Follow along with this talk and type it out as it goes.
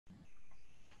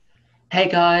Hey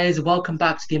guys, welcome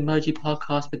back to the Emoji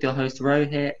Podcast with your host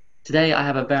Rohit. Today I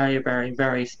have a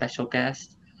very special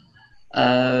guest.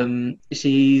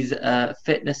 She's a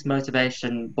fitness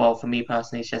motivation. Well, for me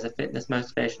personally, she has a fitness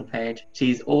motivational page.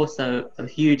 She's also a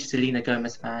huge Selena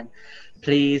Gomez fan.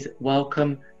 Please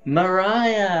welcome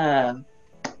Mariah.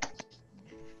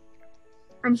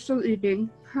 I'm still eating.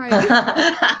 Hi.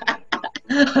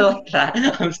 I like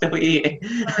that. I'm still eating.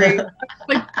 Sorry. I was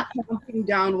like counting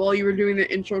down while you were doing the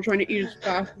intro, trying to eat as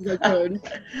fast as I could.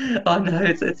 Oh no,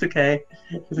 it's okay.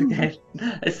 It's okay.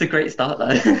 It's a great start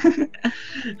though.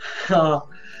 Oh,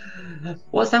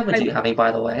 what sandwich are I you having,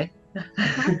 by the way?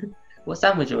 have What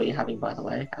sandwich are you having, by the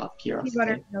way? Out of peanut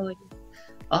butter curiosity. jelly.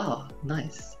 Oh,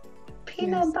 nice. Yes.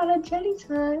 Peanut butter jelly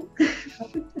time.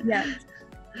 Yes.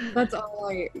 That's all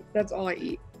I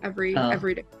eat every Oh,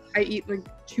 every day. I eat like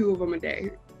two of them a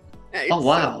day. oh It's so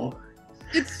wow.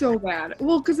 it's so bad.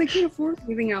 Well, because I can't afford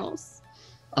anything else.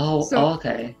 So Oh,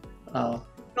 okay. Oh,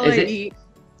 all I is it eat.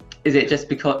 is it just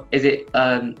because is it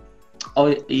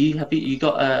oh you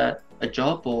got a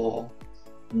job or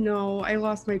No, I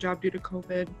lost my job due to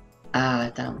COVID.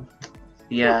 damn. Okay.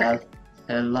 Yeah,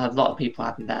 a lot of people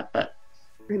having that, but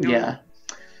I know. yeah.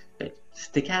 But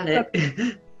stick at But,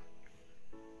 it.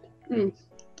 hmm.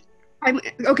 I'm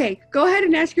okay. Go ahead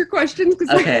and ask your questions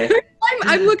because Okay.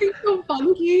 I'm looking so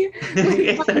funky. Like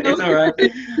my It's nose all right.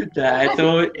 Yeah, it's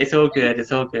all good.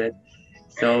 It's all good.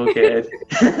 It's all good.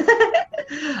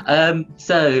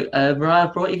 Mariah,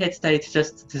 I brought you here today to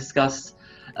just discuss,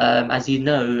 as you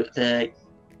know, the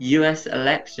U.S.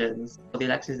 elections, or the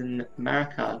elections in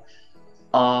America,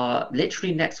 are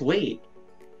literally next week.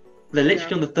 They're Yeah.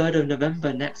 literally on the 3rd of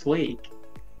November next week.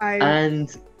 I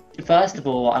And first of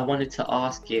all, I wanted to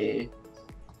ask you,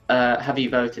 have you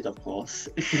voted, of course?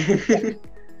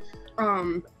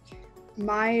 um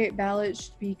my ballot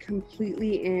should be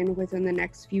completely in within the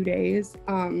next few days.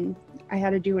 I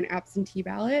had to do an absentee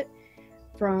ballot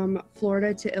from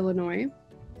Florida to Illinois.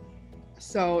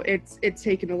 So it's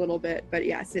taken a little bit, but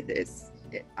yes, it is.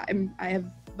 I have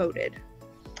voted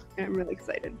and I'm really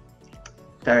excited.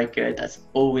 Very good. That's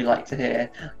all we like to hear.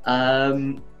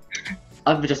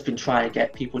 I've just been trying to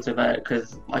get people to vote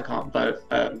because I can't vote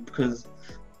because,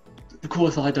 of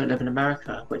course, I don't live in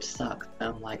America, which sucks.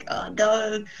 I'm like, oh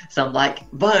no. So I'm like,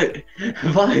 vote,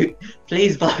 vote,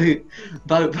 please vote,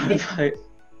 vote.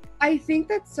 I think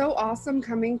that's so awesome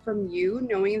coming from you,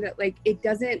 knowing that like it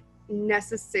doesn't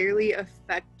necessarily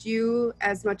affect you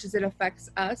as much as it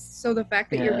affects us. So the fact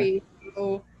that you're Yeah. being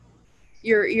so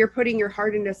you're putting your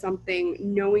heart into something,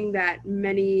 knowing that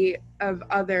many of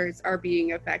others are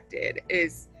being affected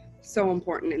is so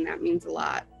important, and that means a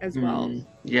lot as well.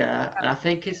 Yeah, and I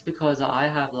think it's because I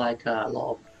have like a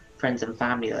lot of friends and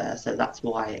family there, so that's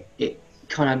why it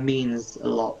kind of means a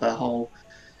lot. The whole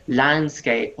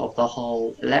landscape of the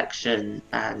whole election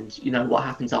and what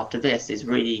happens after this is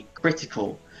really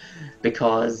critical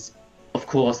because, of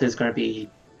course, there's going to be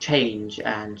change,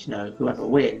 and whoever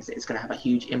wins is going to have a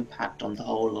huge impact on the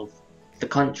whole of the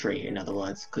country. In other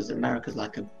words, because America's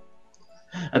like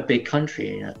a big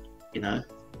country, you know.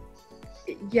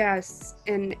 Yes,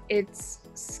 and it's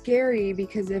scary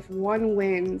because if one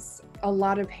wins, a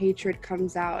lot of hatred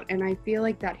comes out, and I feel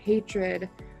like that hatred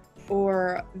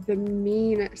or the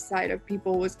mean side of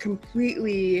people was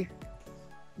completely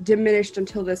diminished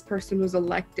until this person was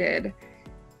elected,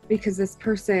 because this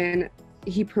person,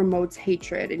 he promotes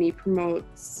hatred and he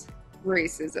promotes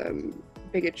racism,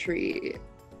 bigotry,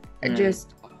 Mm,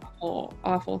 just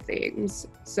awful things.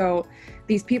 So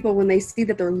these people, when they see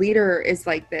that their leader is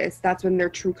like this, that's when their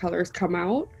true colors come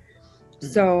out. mm,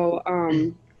 So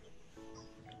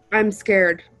I'm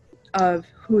scared of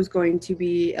who's going to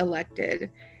be elected.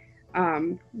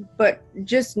 um, but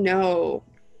just know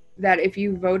that if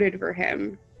you voted for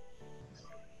him,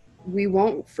 we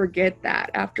won't forget that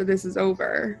after this is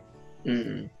over.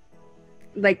 mm.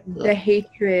 Like the Look,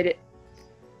 hatred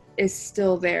is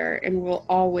still there, and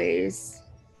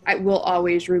I will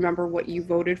always remember what you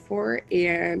voted for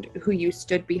and who you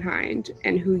stood behind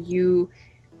and who you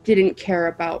didn't care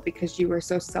about because you were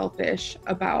so selfish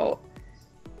about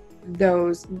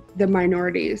the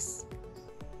minorities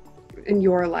in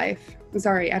your life.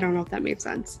 Sorry, I don't know if that made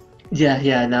sense.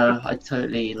 yeah, no, I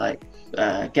totally like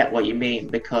get what you mean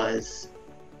because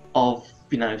of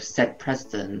said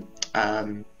president,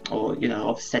 or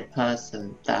of said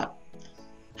person that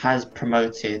has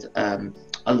promoted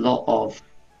a lot of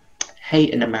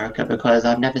hate in America, because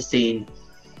I've never seen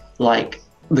like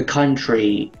the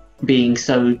country being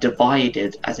so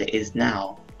divided as it is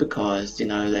now, because, you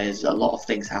know, there's a lot of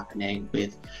things happening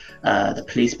with the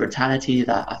police brutality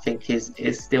that I think is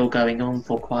still going on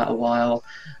for quite a while.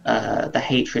 The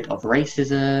hatred of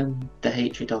racism, the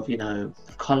hatred of, you know,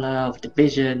 color, of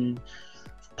division,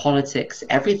 politics,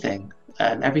 everything.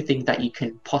 Everything that you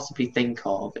can possibly think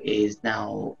of is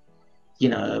now, you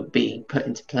know, being put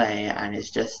into play, and it's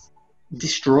just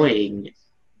destroying,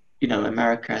 you know,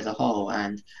 America as a whole.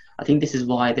 And I think this is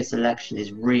why this election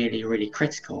is really, really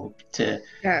critical, to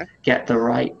Yeah. get the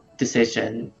right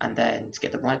decision, and then to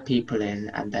get the right people in,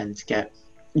 and then to get,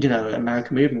 you know,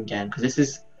 America moving again. Because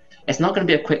it's not going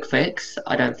to be a quick fix,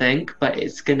 I don't think, but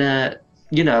it's going to,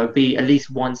 you know, be at least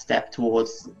one step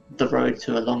towards the road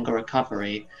to a longer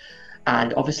recovery.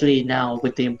 And obviously now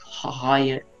with the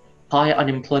high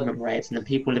unemployment rates and the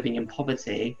people living in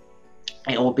poverty,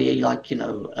 it will be like, you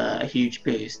know, a huge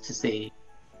boost to see,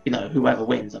 you know, whoever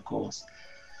wins, of course.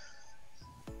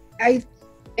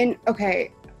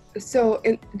 Okay, so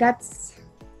that's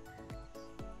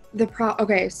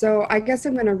okay, so I guess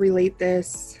I'm going to relate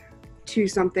this to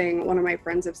something one of my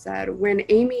friends have said. When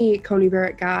Amy Coney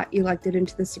Barrett got elected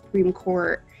into the Supreme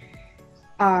Court,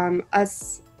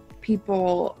 us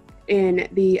people in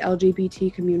the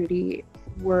LGBT community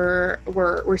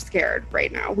we're scared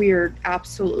right now. We're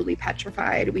absolutely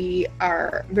petrified. We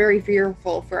are very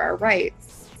fearful for our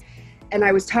rights. And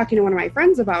I was talking to one of my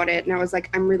friends about it, and I was like,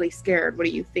 I'm really scared. What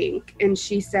do you think? And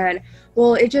she said,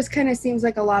 well, it just kind of seems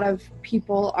like a lot of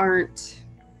people aren't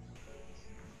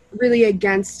really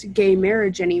against gay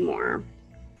marriage anymore.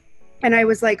 And I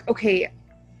was like, okay,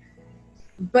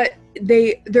 but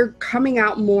they're coming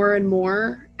out more and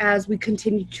more as we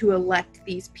continue to elect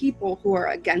these people who are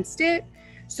against it.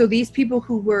 So these people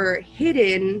who were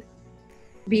hidden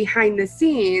behind the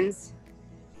scenes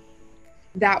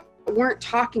that weren't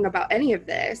talking about any of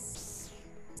this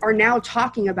are now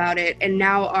talking about it, and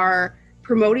now are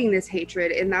promoting this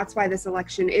hatred. And that's why this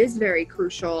election is very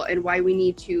crucial, and why we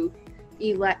need to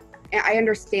elect. I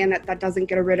understand that doesn't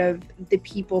get rid of the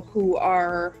people who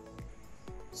are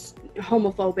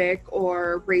homophobic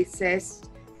or racist.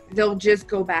 They'll just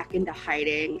go back into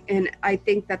hiding. And I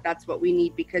think that that's what we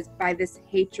need, because by this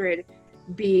hatred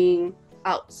being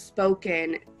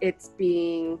outspoken, it's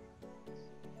being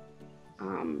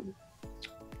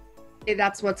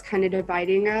that's what's kind of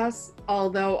dividing us.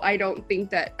 Although I think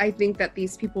that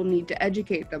these people need to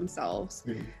educate themselves,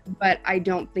 but I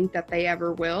don't think that they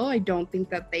ever will. I don't think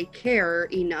that they care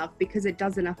enough, because it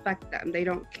doesn't affect them. They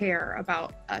don't care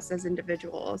about us as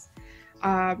individuals.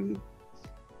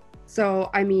 So,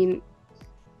 I mean,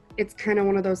 it's kind of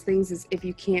one of those things, is if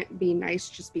you can't be nice,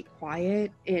 just be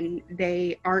quiet. And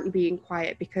they aren't being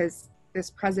quiet, because this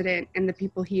president and the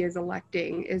people he is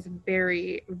electing is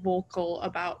very vocal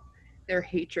about their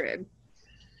hatred.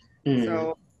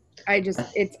 So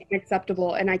it's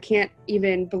unacceptable. And I can't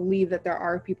even believe that there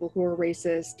are people who are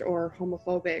racist or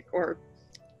homophobic or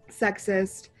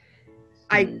sexist.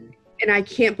 And I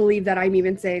can't believe that I'm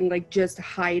even saying, like, just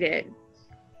hide it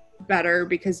better,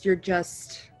 because you're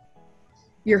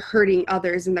hurting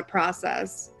others in the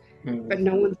process. But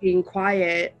no one's being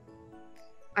quiet.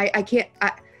 I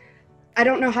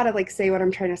don't know how to, like, say what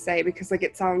I'm trying to say, because, like,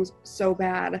 it sounds so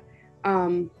bad.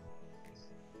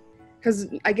 Because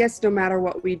I guess no matter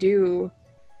what we do,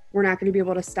 we're not going to be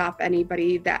able to stop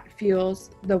anybody that feels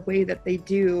the way that they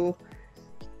do.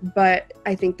 But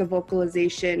I think the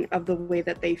vocalization of the way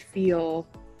that they feel,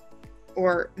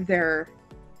 or their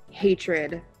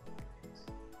hatred,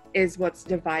 is what's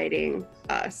dividing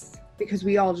us. Because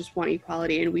we all just want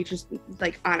equality, and we just,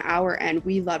 like, on our end,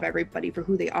 we love everybody for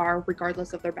who they are,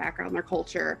 regardless of their background, their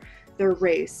culture, their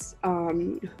race,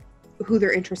 who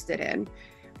they're interested in.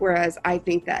 Whereas I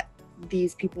think that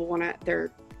these people want to,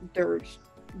 they're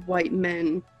white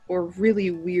men or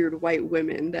really weird white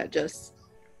women that just,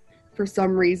 for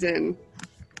some reason.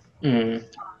 And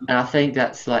I think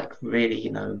that's, like, really, you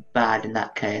know, bad in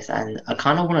that case. And I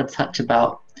kind of want to touch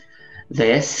about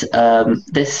this.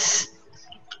 This,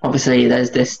 obviously,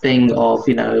 there's this thing of,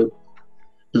 you know,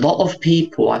 a lot of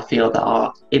people, I feel, that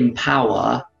are in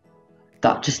power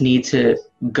that just need to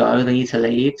go, they need to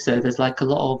leave. So there's, like, a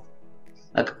lot of,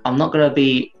 like, I'm not going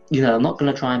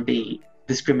to try and be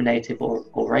discriminative or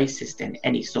racist in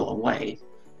any sort of way,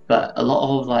 but a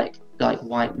lot of, like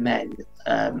white men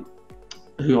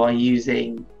who are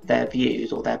using their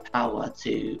views or their power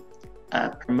to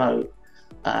promote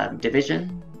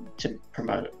division, to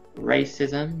promote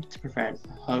racism, to prevent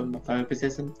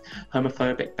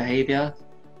homophobic behavior,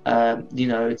 you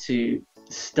know, to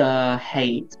stir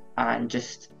hate and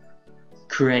just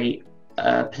create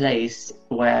a place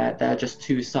where there are just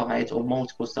two sides or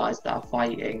multiple sides that are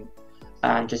fighting,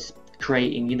 and just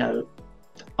creating, you know,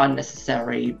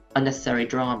 unnecessary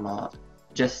drama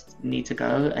just need to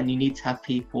go, and you need to have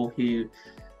people who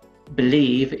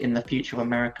believe in the future of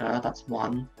America. That's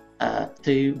one.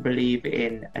 Two, believe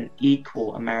in an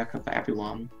equal America for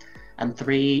everyone. And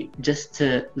three, just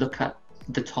to look at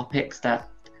the topics that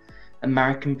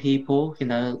American people, you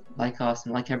know, like us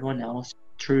and like everyone else,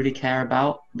 truly care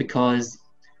about, because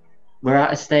we're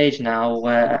at a stage now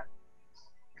where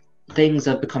things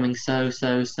are becoming so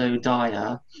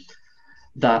dire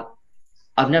that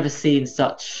I've never seen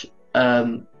such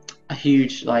a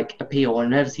huge like appeal. I've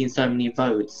never seen so many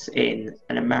votes in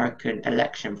an American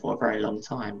election for a very long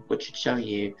time, which should show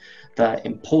you the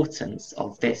importance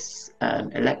of this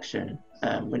election.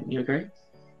 Wouldn't you agree?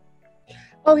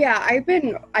 Oh yeah, I've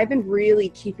been really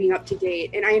keeping up to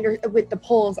date, and with the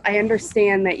polls. I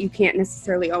understand that you can't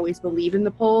necessarily always believe in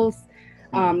the polls.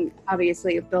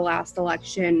 Obviously, the last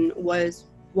election was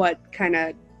what kind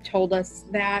of told us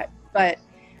that, but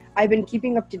I've been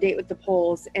keeping up to date with the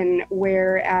polls, and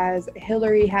whereas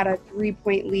Hillary had a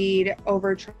 3-point lead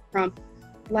over Trump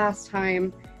last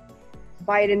time,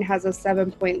 Biden has a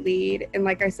 7-point lead. And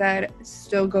like I said,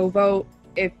 still go vote.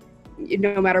 If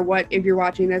no matter what, if you're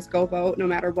watching this, go vote. No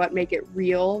matter what, make it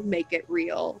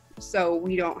real, so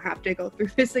we don't have to go through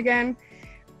this again.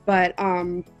 But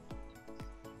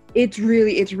it's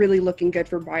really looking good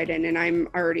for Biden, and I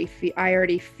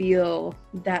already feel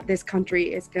that this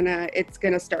country is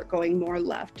gonna start going more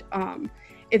left.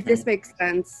 If this makes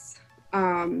sense,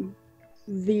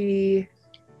 the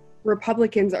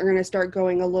Republicans are gonna start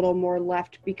going a little more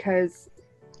left because,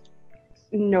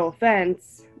 no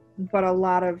offense, but a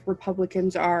lot of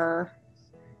Republicans are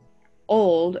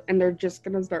old and they're just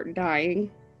gonna start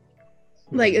dying.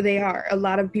 Like, they are. A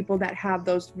lot of people that have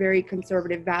those very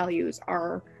conservative values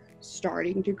are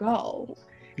starting to go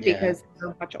because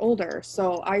they're much older.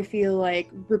 So I feel like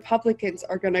Republicans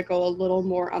are going to go a little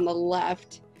more on the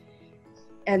left,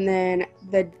 and then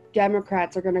the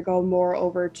Democrats are going to go more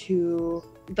over to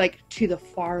the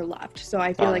far left. So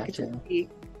I feel like it's going to be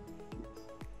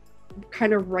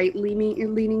kind of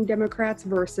right-leaning Democrats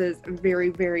versus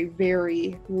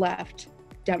very left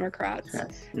Democrats.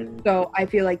 So I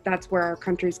feel like that's where our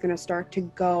country's going to start to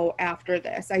go after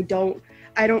this. I don't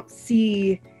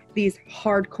see these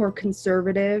hardcore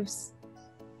conservatives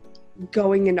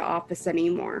going into office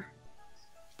anymore.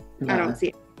 No. I don't see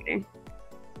it happening.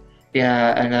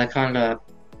 Yeah, and I kind of,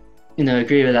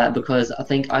 agree with that, because I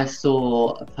think I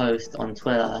saw a post on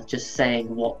Twitter just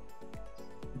saying what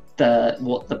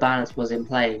the balance was in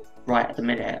play right at the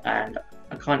minute, and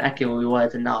I can't echo your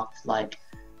words enough. Like,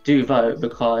 do vote,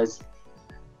 because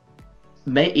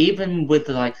even with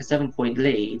like a 7-point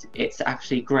lead, it's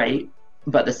actually great.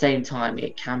 But at the same time,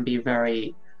 it can be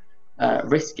very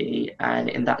risky, and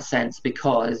in that sense,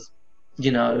 because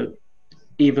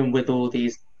even with all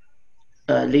these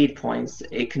lead points,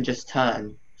 it can just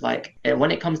turn. Like, when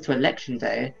it comes to election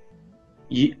day,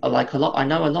 I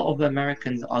know a lot of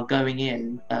Americans are going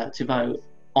in to vote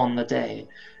on the day,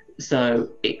 so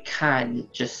it can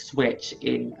just switch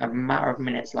in a matter of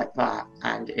minutes like that,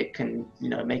 and it can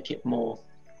make it more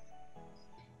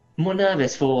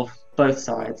nervous for both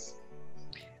sides.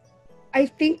 I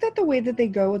think that the way that they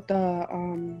go with the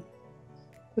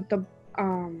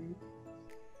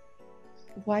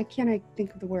why can't I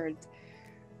think of the words?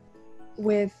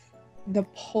 With the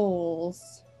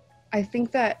polls, I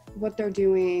think that what they're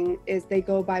doing is they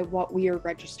go by what we are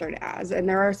registered as, and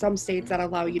there are some states that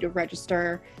allow you to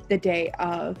register the day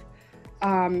of.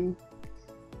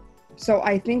 So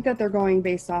I think that they're going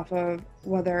based off of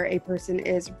whether a person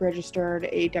is registered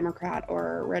a Democrat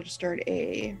or registered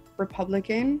a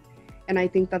Republican. And I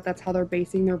think that that's how they're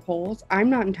basing their polls. I'm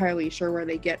not entirely sure where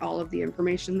they get all of the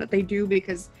information that they do,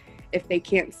 because if they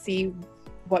can't see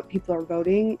what people are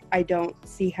voting, I don't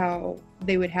see how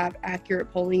they would have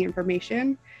accurate polling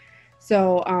information.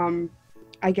 So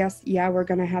I guess, we're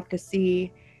going to have to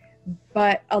see.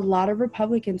 But a lot of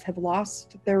Republicans have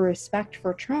lost their respect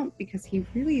for Trump because he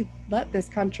really let this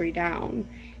country down.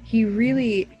 He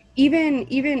really,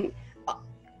 even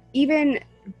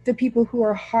the people who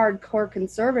are hardcore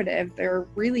conservative, they're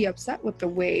really upset with the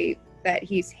way that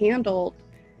he's handled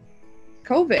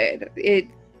COVID.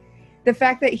 The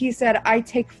fact that he said, I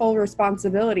take full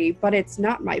responsibility, but it's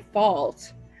not my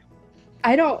fault.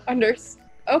 I don't understand.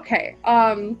 Okay.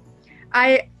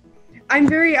 I'm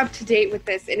very up to date with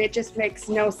this, and it just makes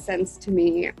no sense to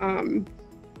me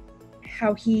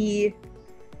how he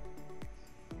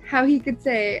could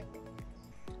say,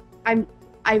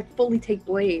 I fully take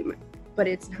blame, but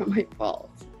it's not my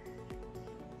fault.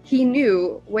 He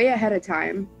knew way ahead of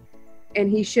time,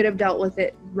 and he should have dealt with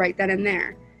it right then and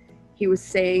there. He was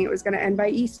saying it was going to end by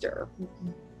Easter.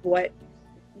 What?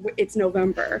 It's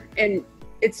November, and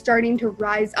it's starting to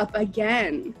rise up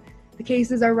again. The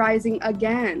cases are rising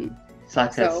again. It's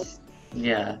like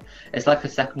it's like a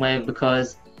second wave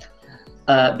because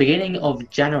beginning of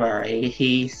January,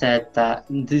 he said that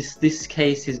this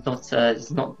case is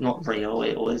not real.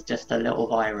 It was just a little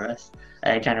virus.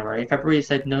 January, February, he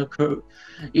said no.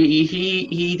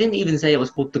 He didn't even say it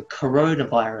was called the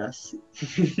coronavirus.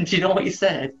 Do you know what he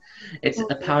said? It's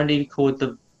apparently called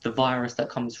the virus that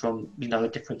comes from a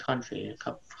different country. It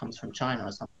comes from China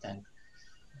or something.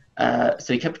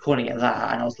 So he kept calling it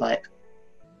that, and I was like,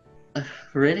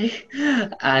 really?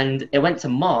 And it went to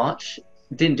March.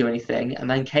 Didn't do anything, and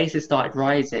then cases started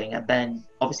rising, and then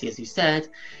obviously, as you said,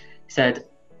 he said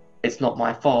it's not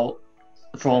my fault.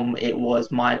 It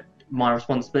was my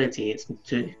responsibility.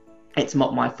 It's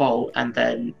not my fault, and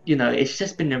then it's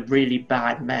just been a really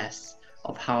bad mess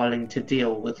of having to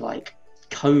deal with like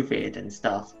COVID and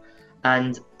stuff.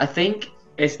 And I think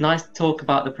it's nice to talk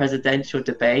about the presidential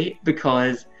debate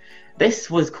because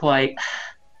this was quite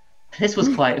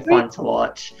fun to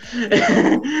watch.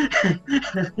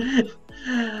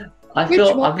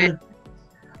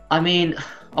 I mean,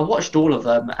 I watched all of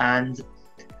them, and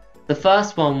the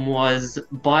first one was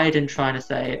Biden trying to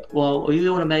say, well, we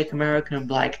want to make America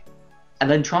black, and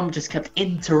then Trump just kept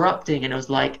interrupting, and it was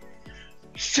like,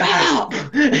 shut up!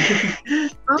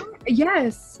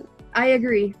 Yes, I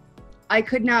agree. I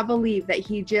could not believe that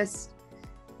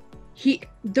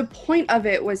the point of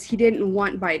it was he didn't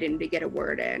want Biden to get a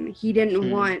word in. He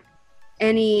didn't want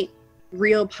any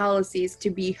real policies to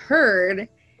be heard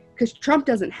because Trump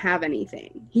doesn't have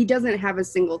anything. He doesn't have a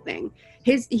single thing.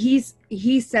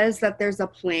 He says that there's a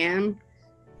plan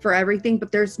for everything,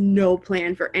 but there's no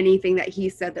plan for anything that he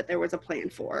said that there was a plan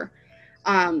for.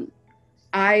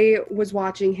 I was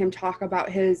watching him talk about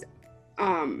his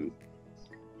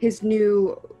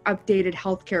new updated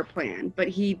healthcare plan, but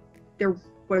there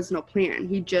was no plan.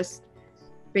 He just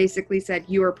basically said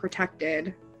you are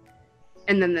protected,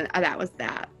 and then that was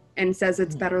that, and says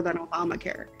it's better than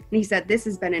Obamacare. And he said this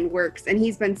has been in works, and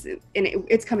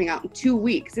it's coming out in 2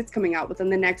 weeks. It's coming out within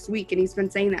the next week, and he's been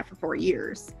saying that for 4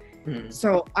 years.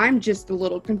 So I'm just a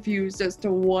little confused as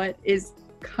to what is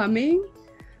coming.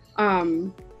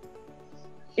 And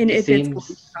if it's going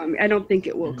to come, I don't think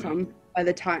it will come by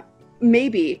the time.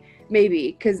 Maybe,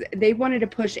 because they wanted to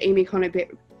push Amy Coney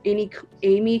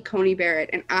Barrett,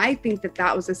 and I think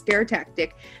that was a scare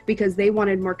tactic because they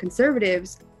wanted more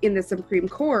conservatives in the Supreme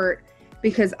Court,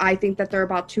 because I think that they're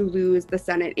about to lose the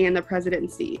Senate and the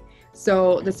presidency.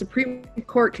 So the Supreme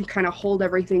Court can kind of hold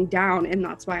everything down, and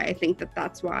that's why I think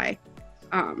that's why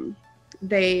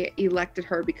they elected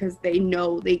her, because they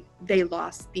know they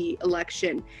lost the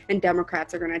election and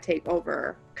Democrats are going to take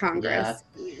over Congress.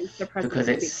 Yeah, because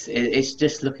it's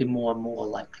just looking more and more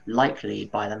likely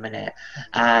by the minute.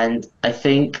 And I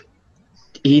think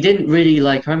he didn't really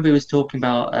I remember he was talking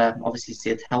about obviously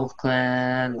his health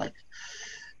plan,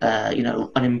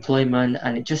 unemployment,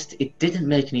 and it didn't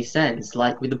make any sense.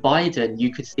 Like with the Biden,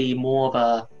 you could see more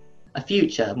of a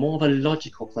future, more of a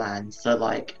logical plan. So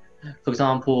for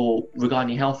example,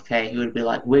 regarding healthcare, he would be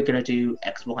like, we're going to do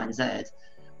X, Y, and Z.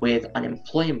 With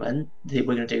unemployment, we're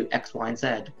going to do X, Y, and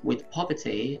Z. With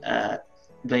poverty,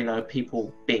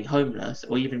 people being homeless,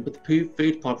 or even with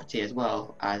food poverty as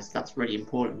well, as that's really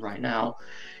important right now,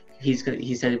 he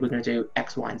said we're going to do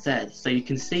X, Y, and Z. So you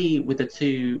can see with the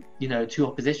two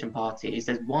opposition parties,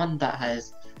 there's one that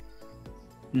has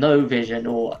no vision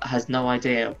or has no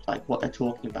idea of what they're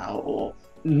talking about, or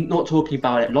not talking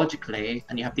about it logically,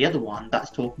 and you have the other one that's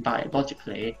talking about it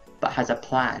logically but has a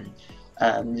plan.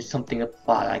 Something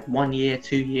about 1 year,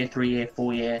 2 year, 3 year,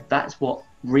 4 year. That's what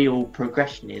real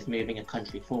progression is, moving a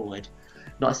country forward.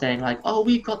 Not saying oh,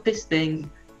 we've got this thing,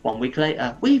 1 week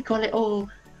later we've got it all,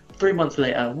 3 months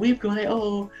later we've got it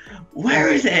all.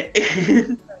 Where is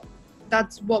it?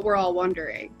 That's what we're all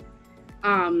wondering.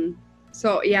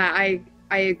 So yeah, I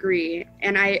agree,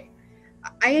 and I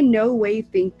in no way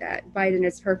think that Biden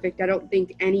is perfect. I don't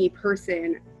think any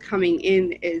person coming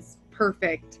in is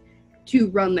perfect to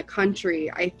run the country.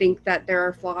 I think that there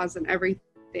are flaws in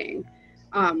everything,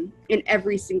 in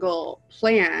every single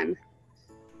plan.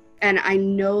 And I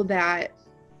know that,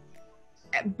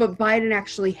 but Biden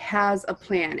actually has a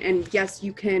plan. And yes,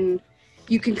 you can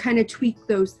kind of tweak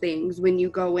those things when you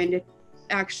go in to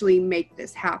actually make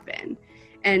this happen.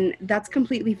 And that's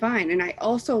completely fine. And I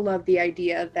also love the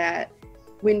idea that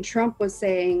when Trump was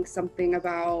saying something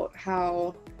about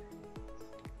how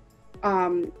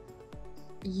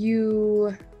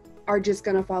you are just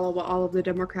going to follow what all of the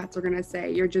Democrats are going to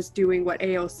say. You're just doing what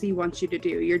AOC wants you to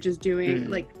do. You're just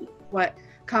doing what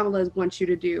Kamala wants you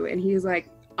to do. And he's like,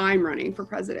 I'm running for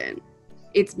president.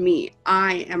 It's me.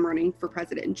 I am running for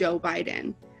president, Joe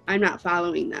Biden. I'm not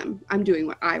following them. I'm doing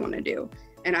what I want to do.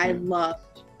 And I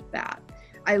loved that.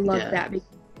 I love that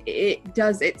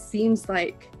because it seems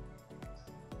like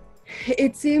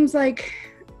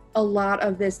a lot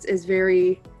of this is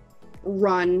very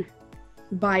run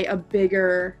by a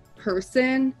bigger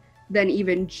person than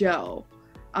even Joe.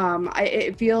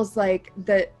 It feels like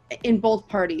that in both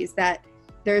parties that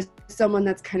there's someone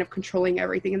that's kind of controlling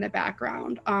everything in the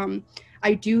background.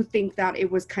 I do think that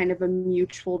it was kind of a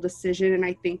mutual decision, and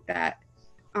I think that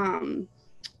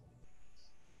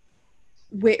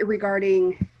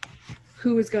regarding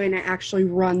who is going to actually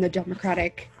run the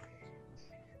Democratic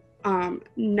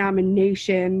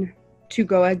nomination to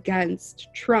go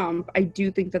against Trump, I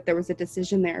do think that there was a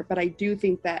decision there, but I do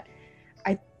think that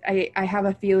I have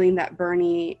a feeling that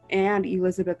Bernie and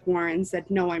Elizabeth Warren said,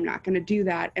 no, I'm not going to do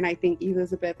that. And I think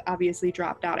Elizabeth obviously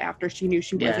dropped out after she knew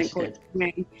she wasn't going to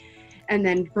win. And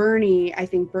then I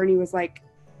think Bernie was like,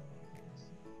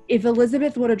 if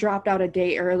Elizabeth would have dropped out a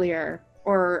day earlier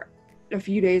or a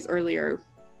few days earlier,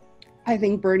 I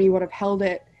think Bernie would have held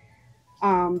it.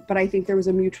 But I think there was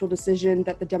a mutual decision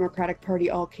that the Democratic Party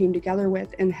all came together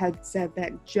with and had said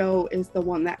that Joe is the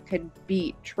one that could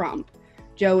beat Trump.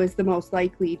 Joe is the most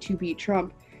likely to beat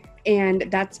Trump. And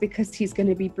that's because he's going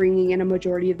to be bringing in a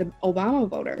majority of the Obama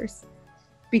voters,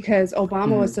 because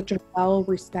Obama was such a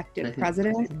well-respected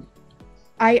president.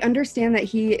 I understand that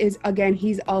he's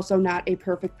also not a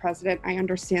perfect president. I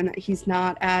understand that he's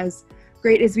not as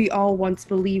great as we all once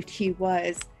believed he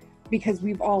was, because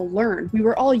we've all learned. We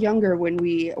were all younger when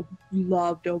we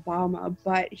loved Obama,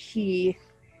 but he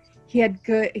had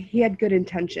good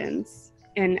intentions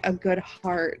and a good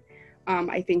heart.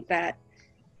 I think that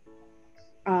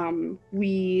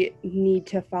we need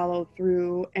to follow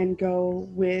through and go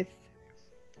with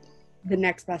the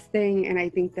next best thing. And I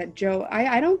think that Joe,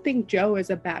 I don't think Joe is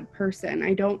a bad person.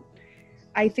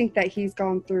 I think that he's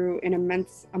gone through an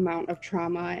immense amount of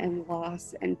trauma and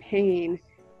loss and pain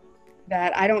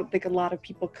that I don't think a lot of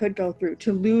people could go through.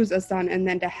 To lose a son and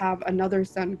then to have another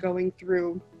son going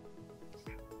through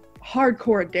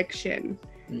hardcore addiction.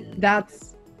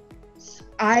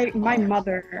 My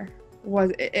mother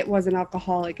was an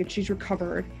alcoholic and she's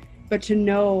recovered, but to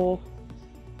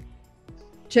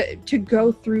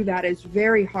go through that is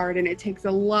very hard, and it takes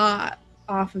a lot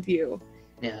off of you.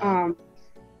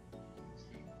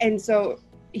 And so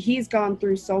he's gone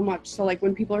through so much. So like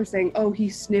when people are saying, oh, he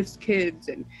sniffs kids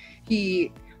and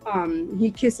he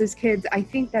kisses kids, I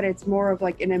think that it's more of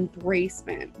like an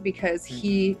embracement, because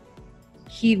he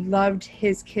loved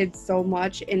his kids so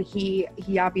much, and he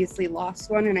obviously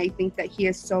lost one, and I think that he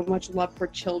has so much love for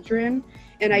children,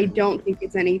 and I don't think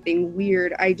it's anything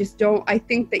weird. I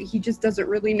think that he just doesn't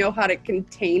really know how to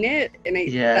contain it,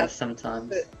 and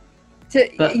sometimes.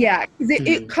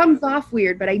 It comes off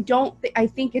weird, but I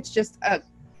think it's just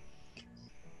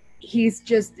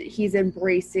he's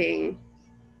embracing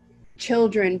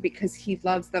children because he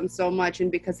loves them so much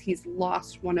and because he's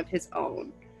lost one of his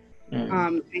own.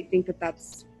 I think that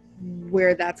that's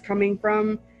where that's coming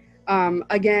from.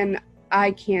 Again,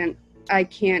 I can't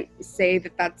say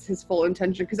that that's his full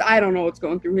intention, because I don't know what's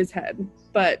going through his head,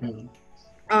 but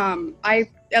I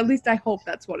hope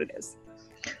that's what it is.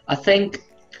 I think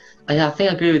I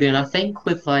agree with you, and I think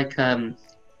with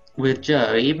with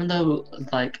Joe, even though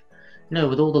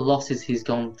with all the losses he's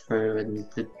gone through and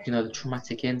the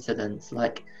traumatic incidents,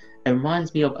 it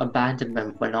reminds me of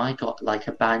abandonment when I got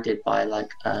abandoned by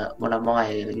one of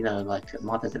my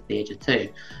mothers at the age of 2,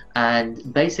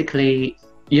 and basically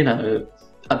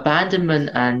abandonment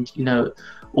and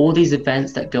all these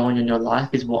events that go on in your life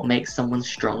is what makes someone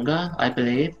stronger, I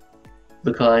believe,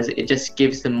 because it just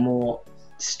gives them more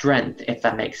strength, if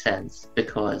that makes sense,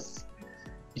 because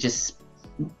it just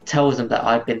tells them that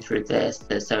I've been through this,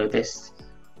 so this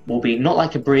will be not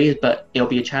like a breeze, but it'll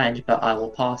be a challenge, but I will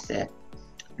pass it.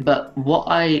 But what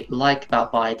I like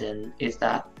about Biden is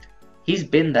that he's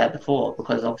been there before,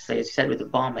 because obviously, as you said with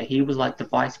Obama, he was the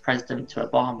vice president to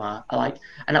Obama.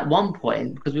 And at one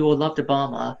point, because we all loved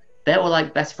Obama, they were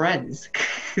best friends.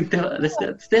 they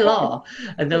still are,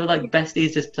 and they were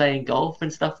besties, just playing golf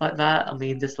and stuff like that. I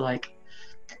mean, just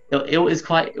it was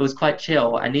quite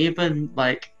chill. And even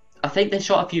I think they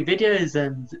shot a few videos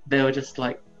and they were just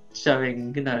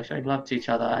showing love to each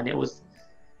other, and it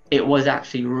was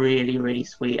actually really, really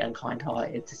sweet and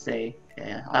kind-hearted to see.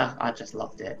 I just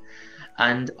loved it.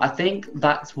 And I think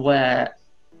that's where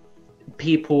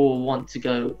people want to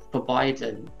go for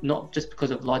Biden, not just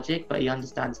because of logic, but he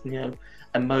understands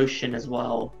emotion as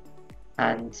well.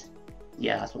 And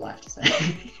yeah, that's all I have to say.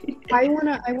 I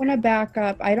wanna back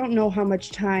up. I don't know how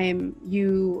much time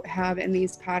you have in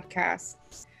these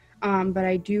podcasts, but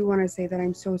I do want to say that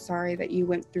I'm so sorry that you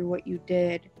went through what you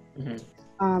did.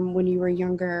 When you were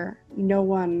younger. No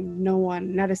one,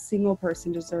 not a single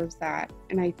person deserves that.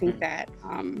 And I think that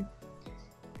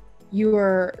you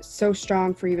are so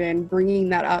strong for even bringing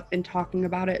that up and talking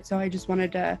about it. So I just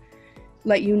wanted to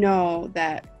let you know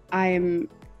that I'm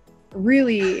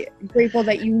really grateful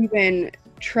that you even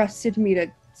trusted me to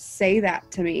say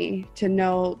that to me, to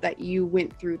know that you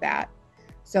went through that.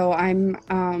 So I'm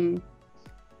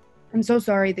so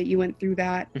sorry that you went through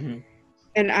that.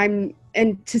 And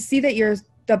to see that you're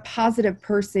the positive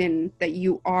person that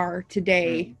you are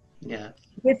today,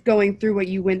 with going through what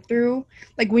you went through.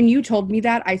 Like when you told me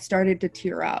that, I started to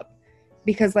tear up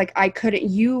because like I couldn't.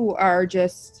 You are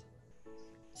just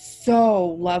so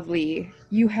lovely.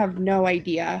 You have no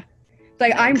idea.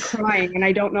 Like I'm crying and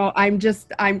I don't know.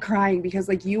 I'm crying because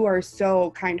like you are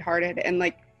so kind-hearted, and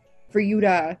like for you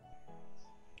to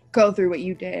go through what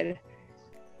you did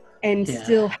and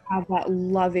still have that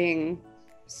loving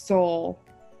soul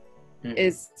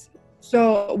is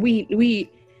so we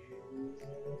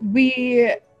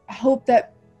hope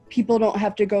that people don't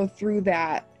have to go through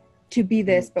that to be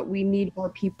this, but we need more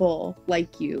people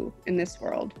like you in this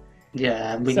world.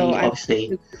 Yeah, we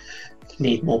obviously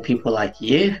need more people like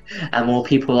you, and more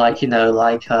people like, you know,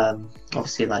 like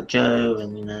obviously like Joe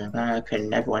and, you know, America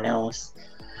and everyone else.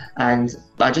 And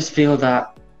I just feel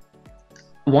that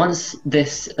once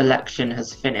this election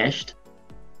has finished,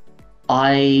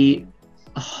 I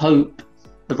hope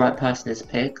the right person is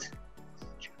picked,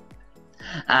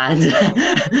 and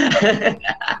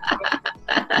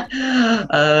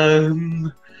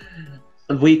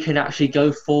we can actually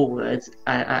go forward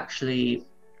and actually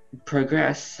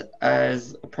progress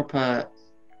as a proper,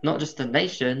 not just a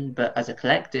nation, but as a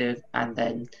collective, and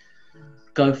then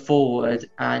go forward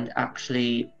and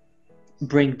actually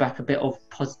bring back a bit of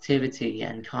positivity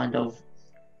and kind of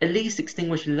at least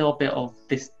extinguish a little bit of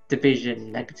this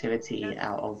division negativity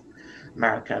out of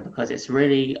America, because it's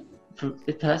really,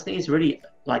 personally, it's really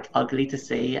like ugly to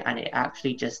see, and it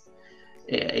actually just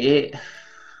it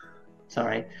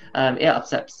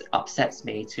upsets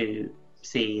me to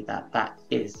see that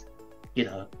is, you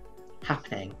know,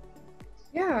 happening.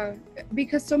 Yeah,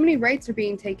 because so many rights are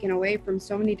being taken away from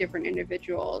so many different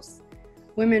individuals.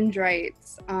 Women's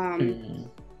rights,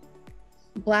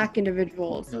 Black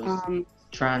individuals,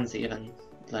 trans, even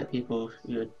like people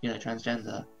who are, you know,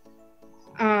 transgender.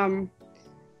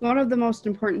 One of the most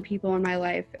important people in my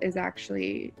life is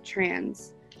actually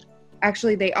trans.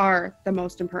 Actually, they are the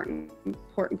most important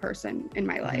person in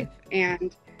my life.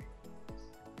 And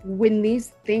when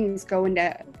these things go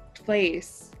into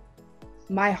place,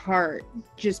 my heart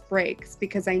just breaks,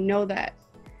 because I know that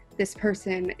this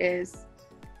person is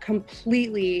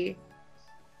completely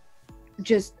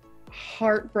just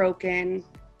heartbroken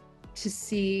to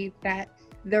see that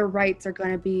their rights are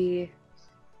going to be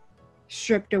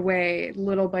stripped away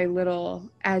little by little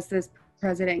as this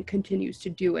president continues to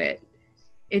do it.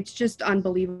 It's just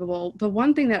unbelievable. The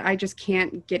one thing that I just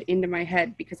can't get into my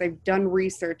head, because I've done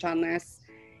research on this,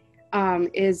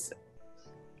 is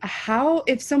how,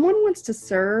 if someone wants to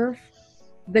serve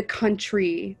the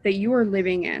country that you are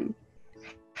living in,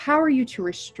 how are you to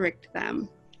restrict them?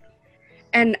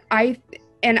 And I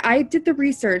did the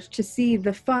research to see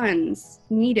the funds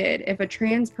needed if a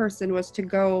trans person was to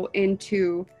go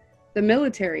into the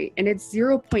military, and it's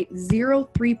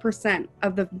 0.03%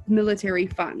 of the military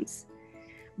funds.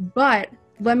 But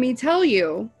let me tell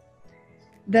you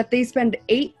that they spend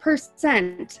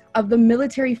 8% of the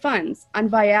military funds on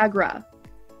Viagra.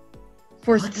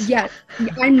 Yes,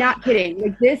 I'm not kidding.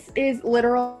 Like, this is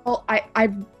literal. I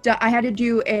had to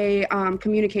do a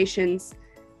communications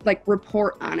like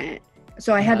report on it,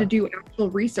 so I had to do actual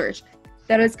research.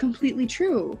 That is completely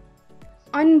true.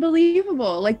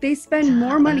 Unbelievable. Like, they spend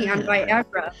more money on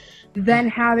Viagra than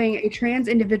having a trans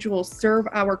individual serve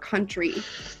our country.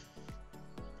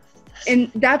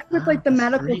 And that's with like the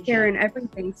medical care and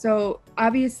everything. So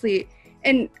obviously,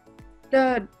 and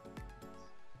it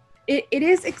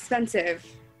is expensive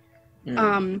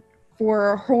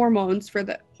for hormones,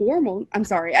 I'm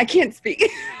sorry, I can't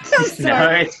speak. I'm sorry.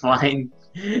 No, it's fine.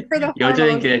 For the You're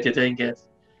doing good. You're doing good.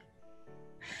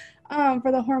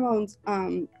 For the hormones,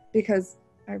 because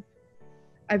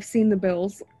I've seen the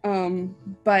bills,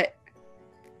 but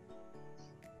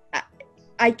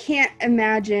I can't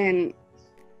imagine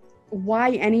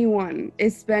why anyone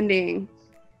is spending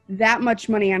that much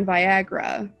money on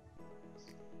Viagra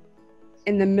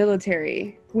in the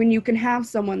military when you can have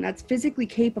someone that's physically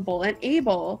capable and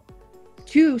able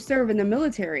to serve in the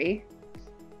military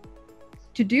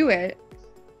to do it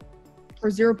for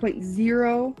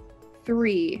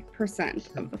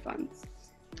 0.03% of the funds.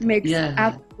 Makes Yeah.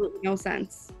 absolutely no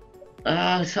sense.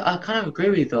 So I kind of agree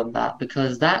with you on that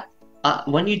because that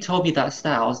when you told me that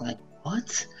stat, I was like,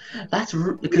 what? Because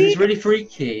Maybe, it's really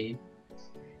freaky.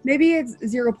 maybe it's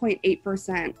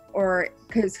 0.8%, or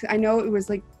because I know it was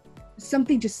like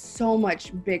something just so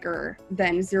much bigger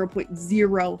than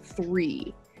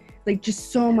 0.03, like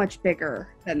just so much bigger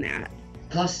than that.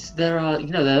 Plus, there are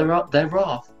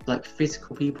like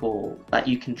physical people that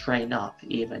you can train up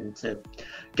even to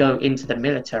go into the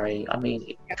military. I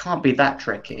mean, it can't be that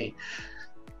tricky.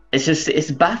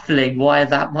 It's baffling why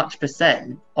that much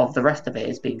percent of the rest of it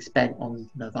is being spent on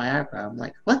Viagra. I'm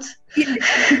like, what? You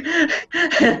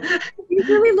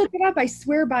really look it up, I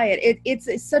swear by it.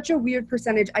 It's such a weird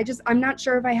percentage. I'm not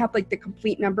sure if I have like the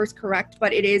complete numbers correct,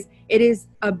 but it is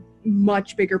a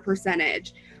much bigger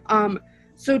percentage.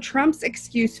 So Trump's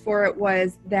excuse for it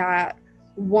was that,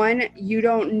 one, you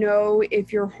don't know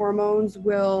if your hormones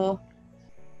will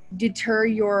deter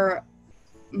your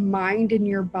mind and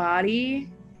your body,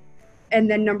 and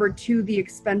then number two, the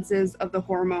expenses of the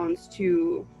hormones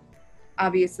to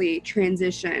obviously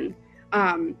transition.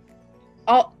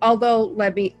 Although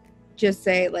let me just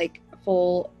say, like,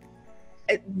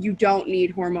 you don't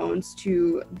need hormones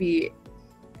to be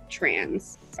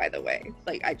trans, by the way.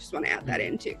 Like, I just want to add that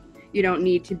in too. You don't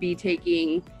need to be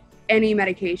taking any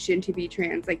medication to be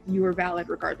trans. Like, you are valid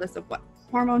regardless of what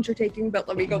hormones you're taking. But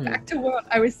let me go back to what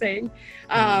I was saying.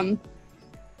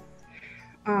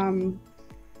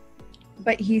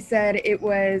 But he said it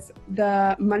was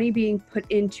the money being put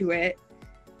into it,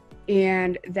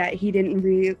 and that he doesn't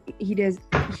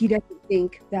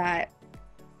think that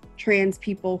trans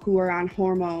people who are on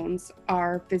hormones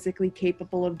are physically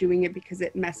capable of doing it, because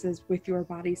it messes with your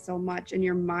body so much and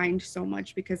your mind so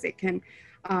much, because it can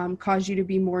cause you to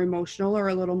be more emotional or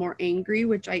a little more angry,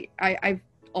 which I've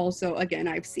also, again,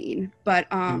 I've seen. But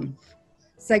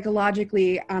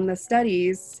psychologically, on the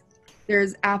studies,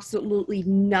 there's absolutely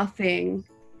nothing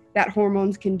that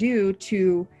hormones can do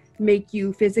to make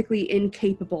you physically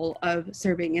incapable of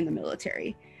serving in the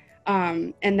military.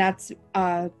 And that's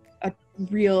a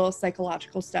real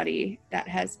psychological study that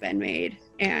has been made.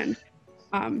 And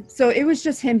so it was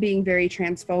just him being very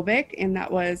transphobic, and that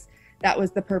was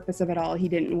the purpose of it all. He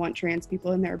didn't want trans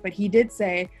people in there. But he did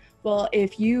say, well,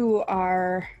 if you've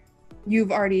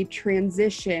already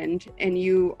transitioned and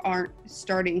you aren't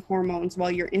starting hormones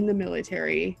while you're in the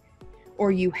military,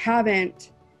 or you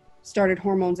haven't started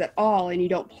hormones at all and you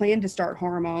don't plan to start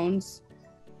hormones,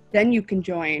 then you can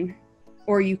join.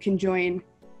 Or you can join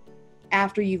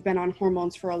after you've been on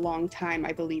hormones for a long time,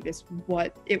 I believe is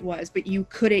what it was. But you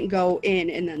couldn't go in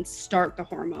and then start the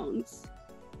hormones.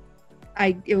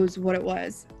 It was what it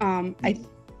was. I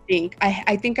think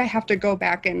I have to go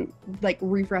back and like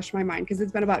refresh my mind, because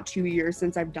it's been about 2 years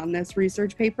since I've done this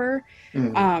research paper.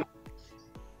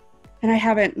 And I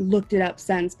haven't looked it up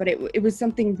since, but it was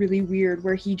something really weird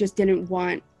where he just didn't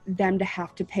want them to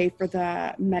have to pay for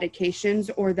the medications,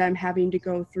 or them having to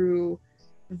go through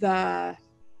the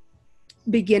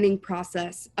beginning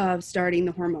process of starting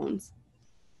the hormones.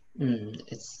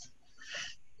 It's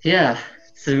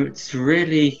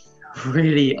really,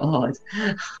 really odd.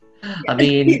 I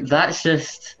mean, that's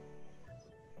just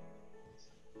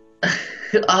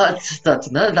that's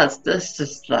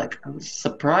just like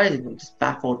surprising. I'm just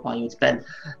baffled why you'd spend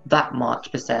that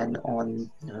much percent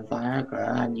on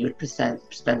Viagra, and you would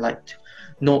spend like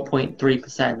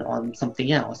 0.3% on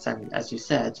something else. And as you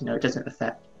said, it doesn't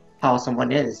affect how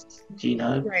someone is.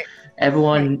 Right.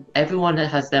 Everyone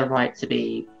has their right to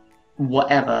be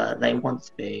whatever they want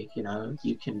to be.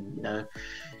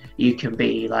 You can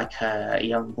be like a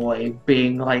young boy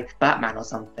being like Batman or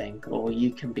something, or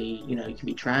you can be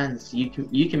trans. You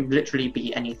can literally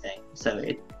be anything. So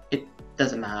it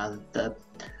doesn't matter. The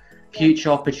future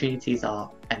opportunities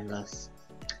are endless.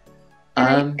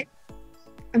 I'm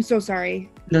so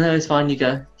sorry. No, it's fine. You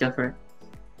go for it.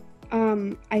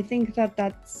 I think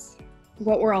that's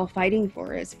what we're all fighting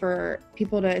for, is for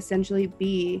people to essentially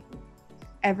be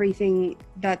everything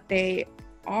that they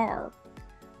are.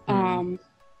 For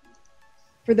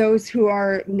those who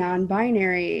are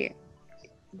non-binary,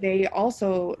 they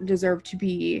also deserve to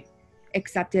be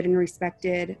accepted and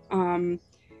respected. I'm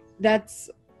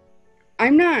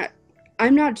not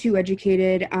too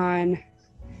educated on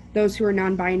those who are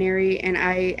non-binary, and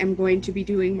I am going to be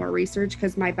doing more research,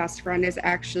 because my best friend is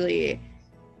actually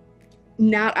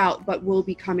not out, but will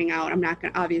be coming out. I'm not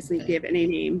going to obviously give any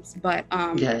names, but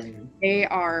they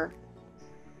are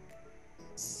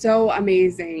so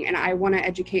amazing, and I want to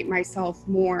educate myself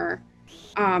more.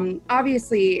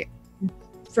 Obviously,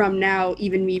 from now,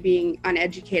 even me being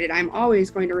uneducated, I'm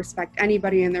always going to respect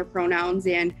anybody and their pronouns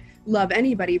and love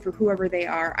anybody for whoever they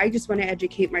are. I just want to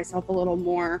educate myself a little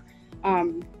more.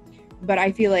 But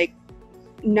I feel like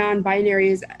non-binary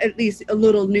is at least a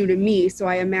little new to me, so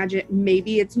I imagine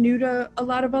maybe it's new to a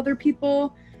lot of other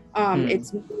people.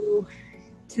 It's new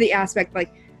to the aspect,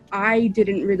 like, I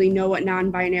didn't really know what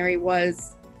non-binary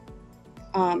was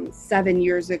 7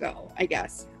 years ago, I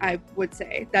guess I would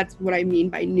say. That's what I mean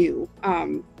by new.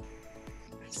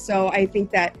 So I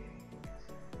think that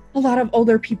a lot of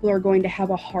older people are going to have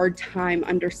a hard time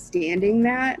understanding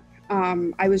that.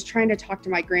 I was trying to talk to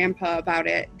my grandpa about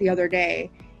it the other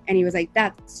day, and he was like,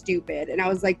 "That's stupid." And I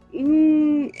was like,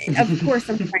 of course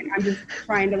I'm just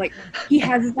trying to, like, he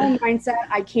has his own mindset.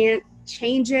 I can't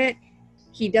change it.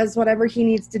 He does whatever he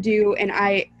needs to do. And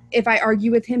if I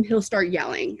argue with him, he'll start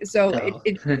yelling. So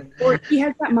or he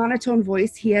has that monotone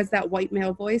voice. He has that white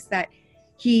male voice that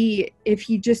if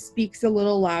he just speaks a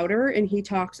little louder and he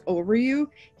talks over you,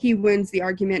 he wins the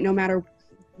argument. No matter,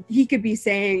 he could be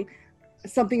saying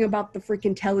something about the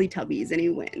freaking Teletubbies and he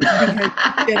wins,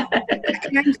 because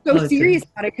and I'm so serious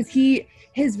about it, because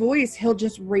his voice, he'll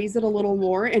just raise it a little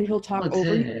more and he'll talk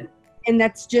over you. And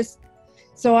that's just,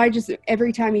 so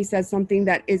every time he says something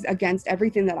that is against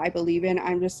everything that I believe in,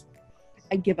 I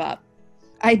give up.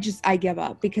 I give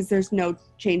up, because there's no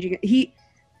changing it.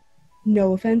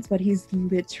 No offense, but he's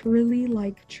literally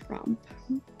like Trump.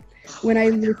 When I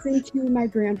listen to my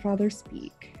grandfather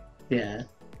speak,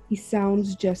 he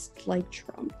sounds just like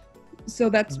Trump. So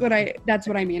that's what I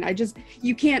mean.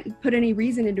 You can't put any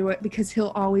reason into it, because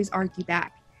he'll always argue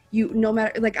back. No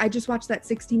matter, like, I just watched that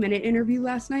 60-minute interview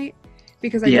last night,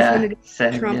 because I just wanted to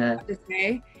see Trump to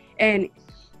say. And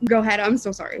go ahead, I'm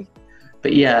so sorry.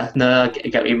 But yeah, no, I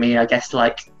get what you mean. I guess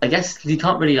you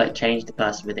can't really, like, change the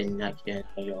person within, like, your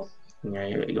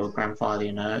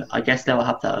grandfather. I guess they'll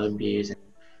have their own views, and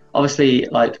obviously,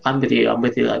 like, I'm with you,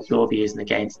 like, your views and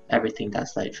against everything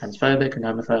that's, like, transphobic and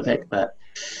homophobic, but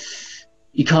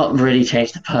you can't really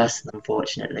change the person,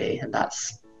 unfortunately, and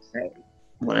that's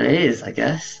what it is, I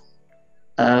guess.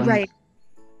 Right.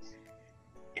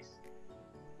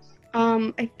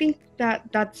 I think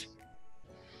that's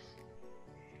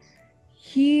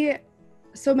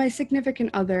so my significant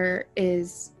other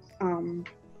is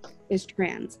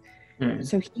trans.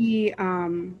 So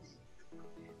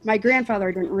my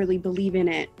grandfather didn't really believe in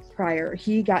it prior.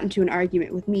 He got into an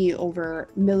argument with me over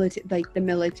the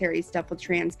military stuff with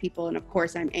trans people, and of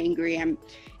course I'm angry.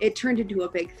 It turned into a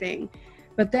big thing.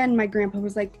 But then my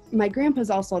grandpa's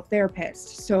also a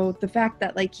therapist, so the fact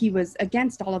that, like, he was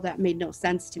against all of that made no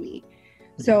sense to me.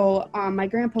 So my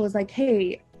grandpa was like,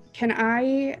 "Hey, can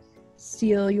I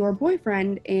steal your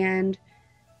boyfriend and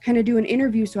kind of do an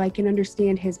interview so I can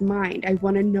understand his mind? I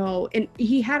want to know." And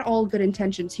he had all good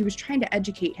intentions. He was trying to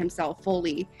educate himself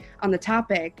fully on the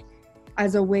topic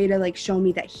as a way to, like, show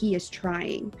me that he is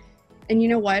trying. And you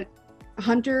know what?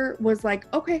 Hunter was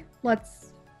like, "Okay,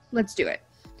 let's do it."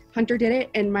 Hunter did it,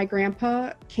 and my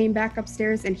grandpa came back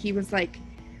upstairs and he was like,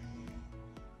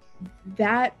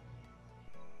 "That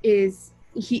is,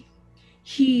 he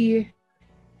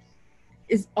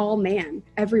is all man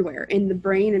everywhere in the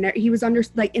brain." And he was in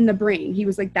the brain. He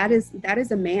was like, that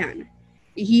is a man.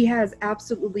 He has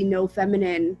absolutely no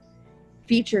feminine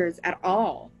features at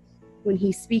all. When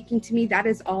he's speaking to me, that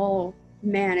is all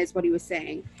man, is what he was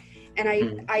saying. And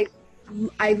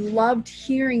I loved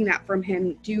hearing that from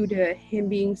him, due to him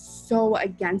being so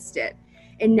against it.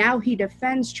 And now he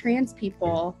defends trans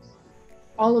people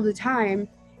all of the time.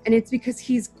 And it's because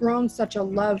he's grown such a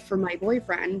love for my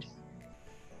boyfriend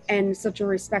and such a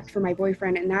respect for my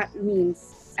boyfriend. And that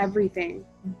means everything.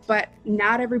 But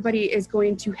not everybody is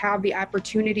going to have the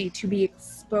opportunity to be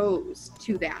exposed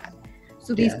to that.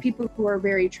 So these people who are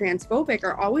very transphobic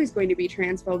are always going to be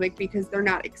transphobic because they're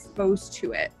not exposed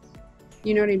to it.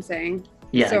 You know what I'm saying?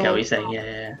 Yeah, so, I get what you're saying.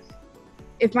 Yeah.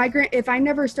 If I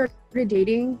never started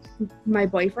dating my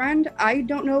boyfriend, I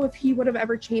don't know if he would have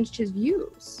ever changed his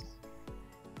views.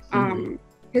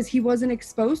 Because he wasn't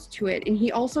exposed to it. And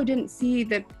he also didn't see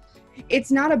that.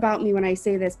 It's not about me when I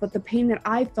say this, but the pain that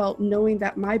I felt knowing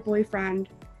that my boyfriend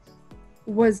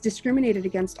was discriminated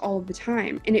against all of the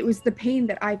time. And it was the pain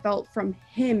that I felt from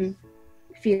him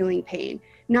feeling pain.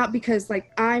 Not because,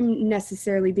 like, I'm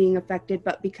necessarily being affected,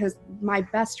 but because my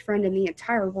best friend in the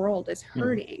entire world is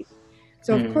hurting.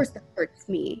 So of course that hurts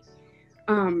me.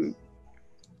 And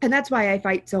that's why I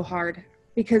fight so hard,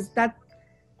 because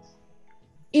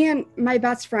and my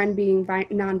best friend being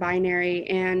non-binary,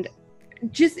 and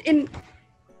just being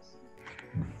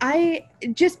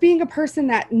a person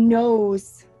that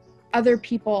knows other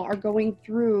people are going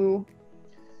through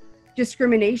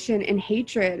discrimination and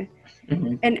hatred.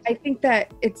 Mm-hmm. And I think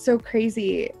that it's so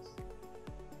crazy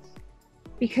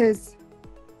because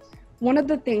one of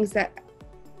the things that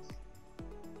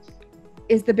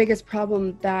is the biggest problem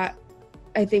that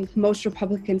I think most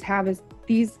Republicans have is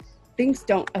these things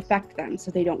don't affect them, so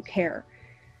they don't care.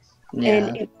 Yeah.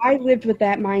 And if I lived with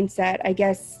that mindset, I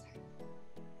guess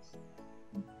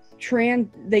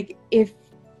if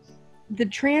the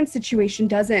trans situation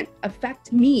doesn't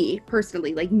affect me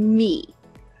personally, like me,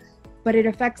 but it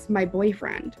affects my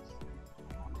boyfriend,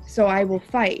 so I will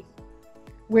fight.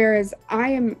 Whereas I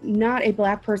am not a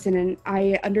Black person and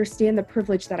I understand the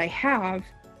privilege that I have,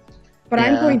 but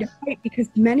I'm going to fight because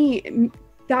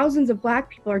thousands of Black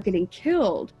people are getting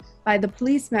killed by the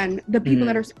policemen, the people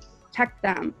that are supposed to protect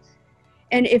them.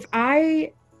 And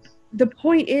the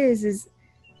point is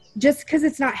just because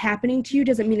it's not happening to you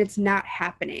doesn't mean it's not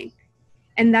happening.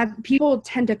 And that people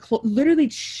tend to literally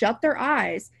shut their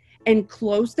eyes and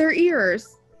close their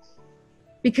ears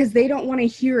because they don't want to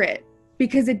hear it,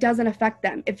 because it doesn't affect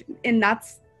them. And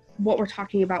that's what we're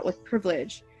talking about with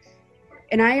privilege.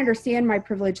 And I understand my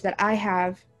privilege that I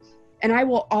have, and I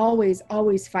will always,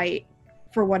 always fight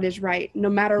for what is right, no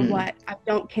matter what. I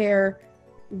don't care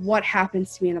what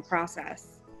happens to me in the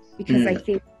process, because I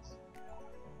think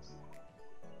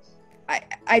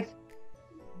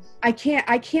I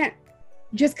can't,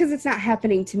 just because it's not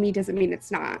happening to me doesn't mean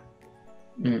it's not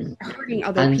hurting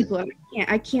other people.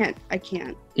 I can't.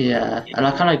 Yeah, and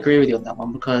I kind of agree with you on that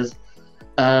one because,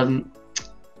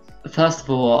 first of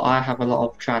all, I have a lot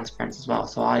of trans friends as well,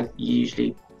 so I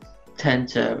usually tend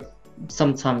to,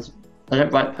 sometimes, I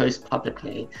don't write posts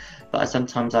publicly, but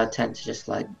sometimes I tend to just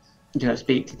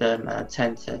speak to them, and I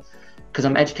tend to, because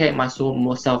I'm educating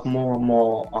myself more and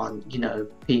more on,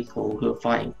 people who are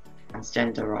fighting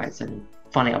transgender rights and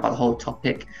finding out about the whole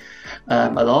topic a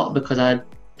lot, because I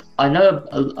know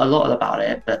a lot about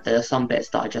it, but there are some bits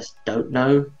that I just don't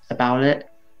know about it,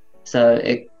 so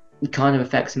it kind of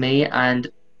affects me.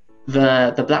 And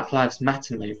the Black Lives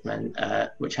Matter movement,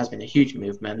 which has been a huge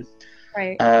movement,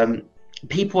 right?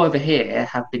 People over here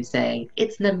have been saying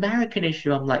it's an American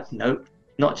issue. I'm like, nope,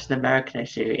 not just an American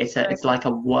issue. It's like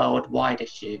a worldwide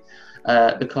issue,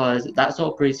 because that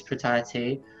sort of police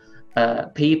brutality.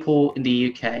 People in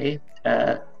the UK,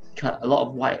 a lot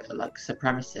of white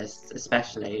supremacists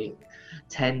especially,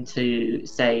 tend to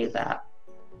say that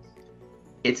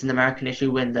it's an American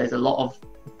issue when there's a lot of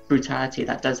brutality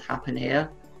that does happen here.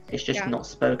 It's just not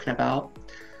spoken about.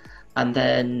 And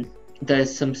then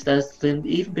there's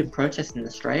even been protests in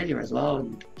Australia as well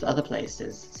and other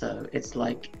places. So it's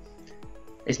like,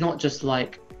 it's not just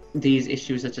like these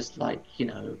issues are just like,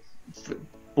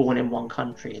 born in one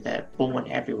country. They're born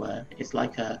everywhere. It's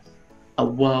like a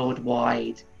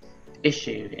worldwide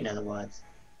issue, in other words.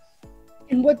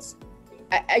 And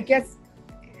I guess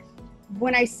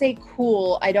when I say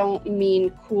cool, I don't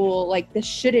mean cool like this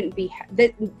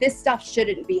stuff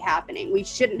shouldn't be happening. We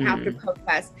shouldn't have to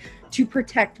protest to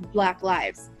protect Black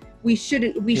lives. We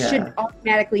should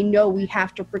automatically know we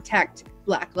have to protect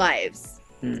Black lives.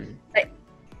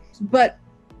 But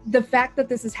the fact that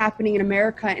this is happening in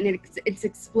America and it's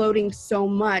exploding so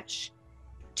much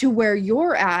to where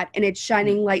you're at, and it's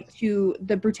shining light to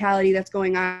the brutality that's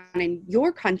going on in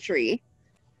your country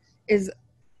is,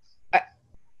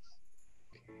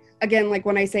 again, like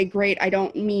when I say great, I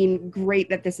don't mean great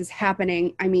that this is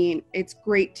happening. I mean, it's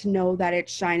great to know that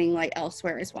it's shining light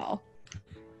elsewhere as well.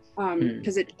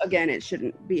 Because it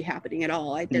shouldn't be happening at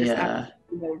all. There's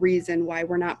no reason why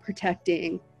we're not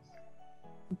protecting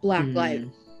Black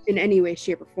lives in any way,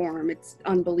 shape, or form. It's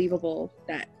unbelievable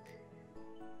that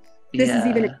this is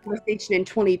even a conversation in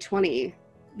 2020.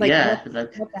 What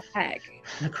the heck?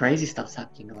 The crazy stuff's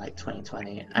happening in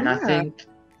 2020. And I think,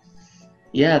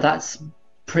 that's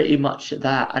pretty much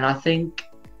that. And I think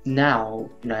now,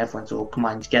 everyone's all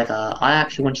combined together. I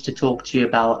actually wanted to talk to you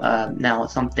about now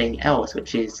something else,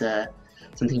 which is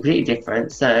something completely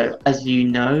different. So, as you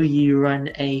know, you run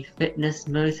a fitness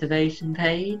motivation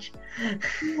page.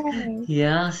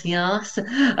 Yes.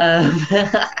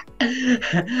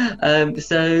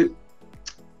 So,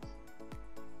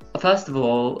 first of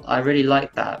all, I really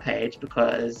like that page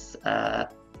because I'm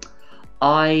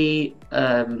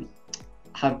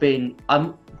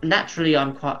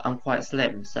quite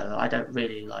slim, so I don't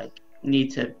really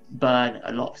need to burn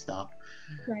a lot of stuff.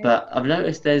 Right. But I've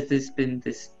noticed there's been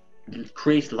this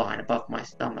crease line above my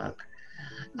stomach,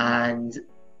 and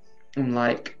I'm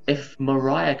like, if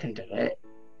Marriah can do it,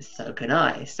 so can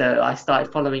I. So I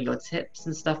started following your tips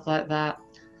and stuff like that,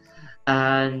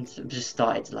 and just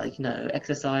started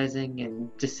exercising, and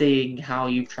just seeing how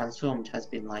you've transformed has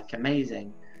been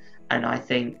amazing. And I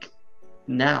think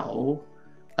now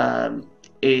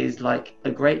is like a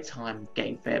great time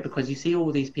getting fit, because you see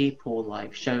all these people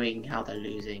like showing how they're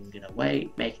losing,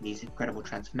 weight, making these incredible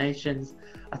transformations.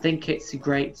 I think it's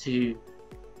great to,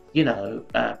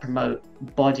 promote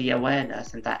body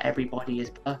awareness and that everybody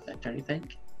is perfect, don't you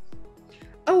think?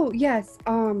 Oh, yes.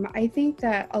 I think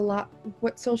that a lot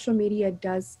what social media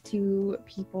does to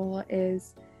people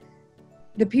is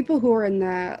the people who are in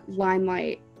the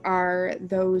limelight are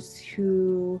those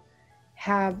who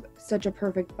have such a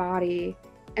perfect body.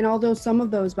 And although some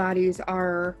of those bodies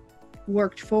are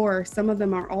worked for, some of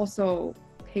them are also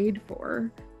paid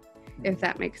for, if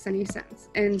that makes any sense.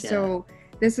 And Yeah. so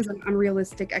this is an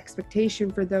unrealistic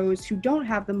expectation for those who don't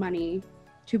have the money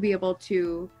to be able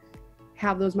to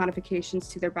have those modifications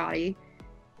to their body.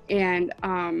 And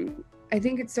I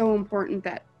think it's so important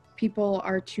that people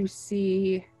are to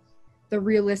see the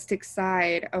realistic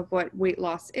side of what weight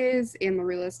loss is and the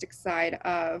realistic side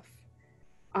of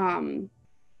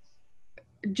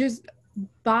just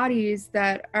bodies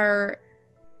that are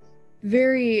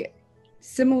very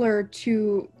similar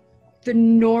to the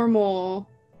normal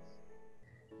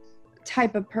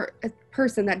type of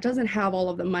person that doesn't have all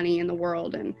of the money in the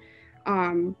world. And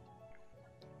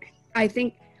I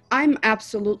think I'm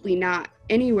absolutely not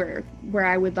anywhere where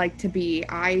I would like to be.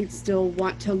 I still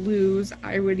want to lose,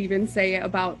 I would even say,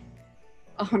 about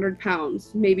 100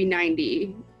 pounds, maybe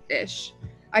 90-ish.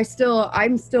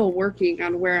 I'm still working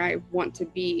on where I want to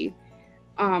be.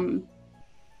 But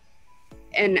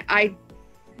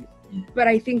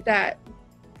I think that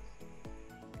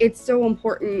it's so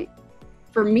important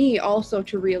for me also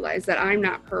to realize that I'm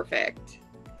not perfect.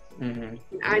 Mm-hmm.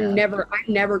 I'm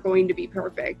never going to be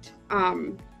perfect.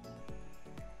 And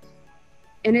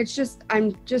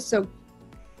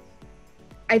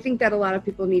I think that a lot of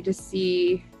people need to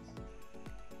see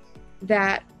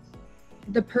that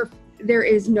there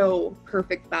is no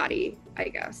perfect body, I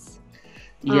guess.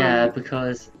 Yeah,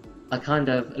 because I kind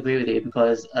of agree with you,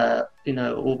 because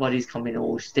all bodies come in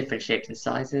all different shapes and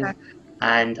sizes,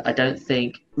 and I don't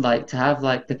think like to have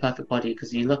like the perfect body,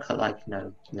 because you look at like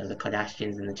the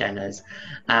Kardashians and the Jenners,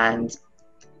 and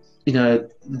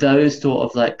those sort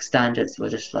of like standards were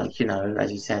just like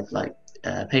as you said, like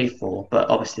paid for, but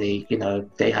obviously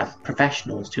they have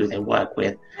professionals who they work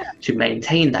with to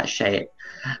maintain that shape,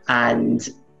 and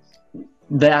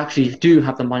they actually do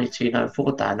have the money to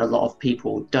afford that, and a lot of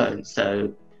people don't.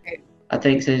 So I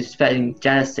think, so spreading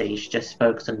jealousy, you should just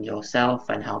focus on yourself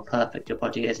and how perfect your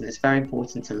body is, and it's very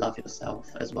important to love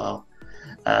yourself as well,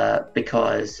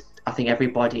 because I think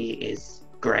everybody is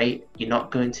great. You're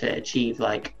not going to achieve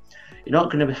like, you're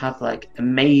not going to have like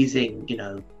amazing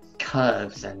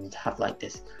curves and have like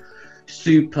this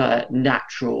super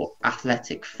natural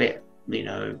athletic fit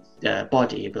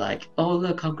body. You'd be like, oh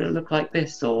look, I'm gonna look like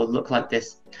this or look like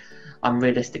this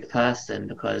unrealistic person,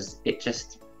 because it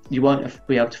just, you won't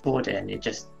be able to afford it, and it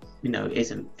just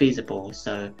isn't feasible.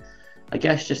 So I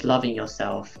guess just loving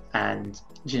yourself and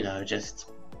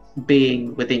just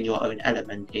being within your own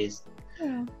element is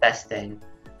the best thing.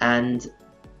 And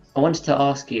I wanted to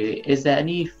ask you, is there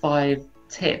any 5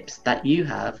 tips that you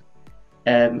have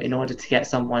in order to get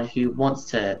someone who wants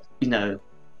to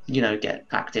get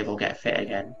active or get fit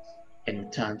again in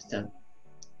terms to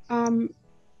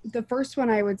the first one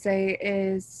I would say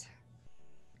is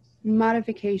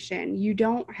modification. You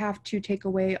don't have to take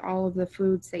away all of the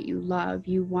foods that you love.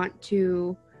 You want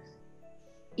to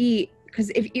eat,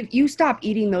 because if you stop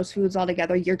eating those foods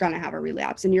altogether, you're going to have a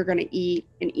relapse, and you're going to eat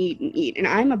and eat and eat. And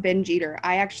I'm a binge eater.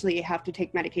 I actually have to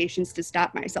take medications to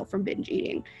stop myself from binge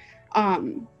eating.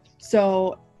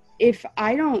 So if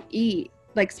I don't eat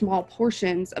like small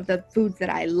portions of the foods that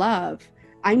I love,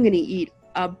 I'm going to eat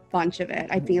a bunch of it.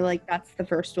 I feel like that's the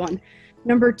first one.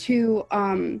 Number 2,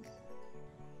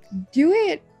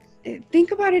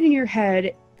 think about it in your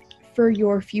head for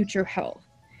your future health,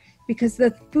 because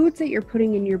the foods that you're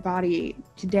putting in your body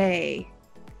today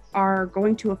are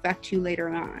going to affect you later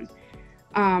on.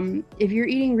 If you're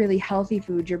eating really healthy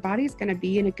foods, your body's going to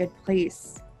be in a good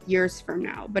place years from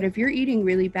now. But if you're eating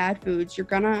really bad foods, you're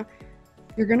gonna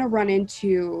run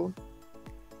into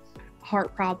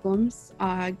heart problems,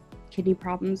 kidney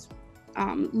problems,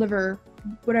 liver,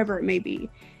 whatever it may be.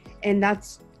 And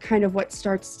that's kind of what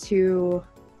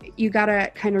you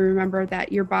gotta kind of remember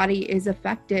that your body is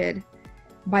affected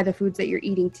by the foods that you're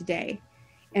eating today.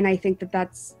 And I think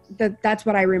that's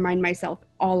what I remind myself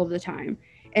all of the time.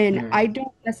 And I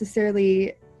don't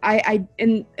necessarily,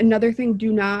 and another thing,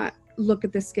 do not look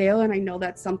at the scale. And I know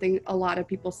that's something a lot of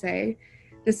people say.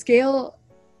 The scale,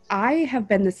 I have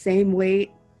been the same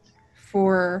weight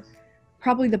for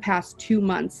probably the past 2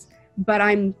 months, but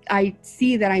I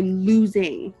see that I'm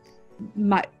losing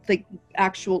my like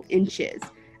actual inches.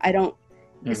 I don't.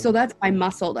 So that's my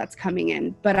muscle that's coming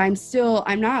in, but I'm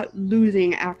not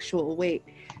losing actual weight.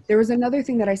 There was another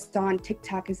thing that I saw on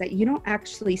TikTok is that you don't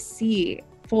actually see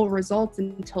full results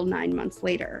until 9 months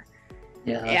later,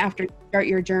 after you start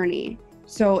your journey.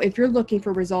 So if you're looking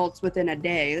for results within a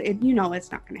day,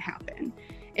 it's not going to happen.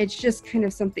 It's just kind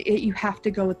of something you have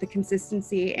to go with the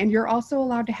consistency, and you're also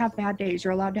allowed to have bad days.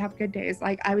 You're allowed to have good days.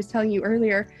 Like I was telling you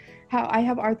earlier, how I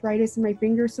have arthritis in my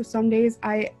fingers. So some days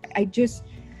I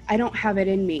don't have it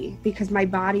in me because my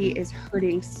body is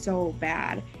hurting so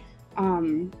bad.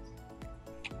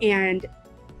 And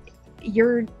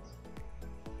you're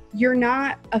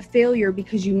not a failure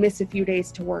because you miss a few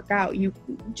days to work out. You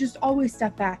just always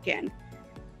step back in,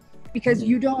 because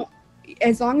you don't,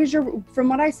 as long as you're, from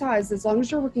what I saw is, as long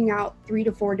as you're working out 3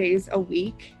 to 4 days a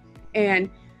week and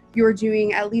you're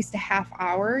doing at least a half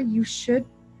hour, you should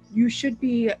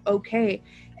be okay.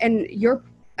 And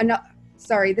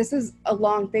sorry, this is a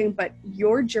long thing, but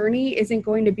your journey isn't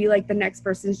going to be like the next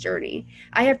person's journey.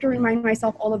 I have to remind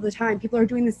myself all of the time, people are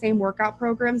doing the same workout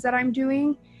programs that I'm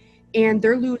doing, and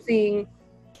they're losing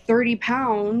 30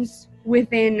 pounds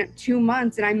within 2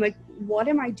 months. And I'm like, what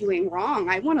am I doing wrong?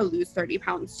 I want to lose 30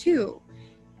 pounds too.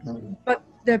 But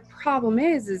the problem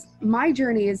is my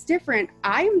journey is different.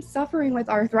 I'm suffering with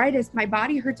arthritis. My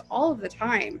body hurts all of the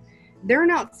time. They're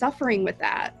not suffering with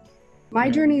that. My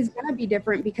journey is going to be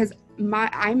different because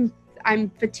I'm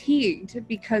fatigued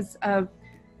because of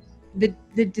the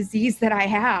disease that I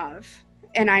have,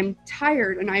 and I'm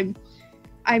tired, and I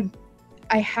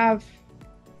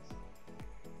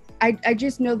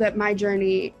just know that my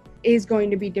journey is going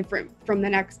to be different from the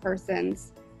next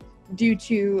person's due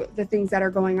to the things that are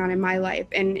going on in my life.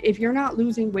 And if you're not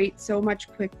losing weight so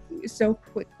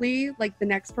quickly like the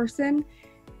next person,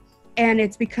 and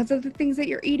it's because of the things that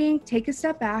you're eating, take a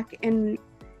step back and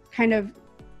kind of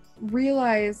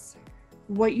realize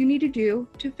what you need to do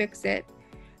to fix it,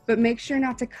 but make sure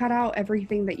not to cut out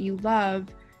everything that you love.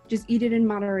 Just eat it in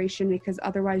moderation, because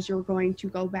otherwise you're going to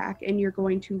go back and you're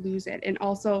going to lose it. And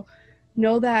also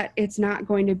know that it's not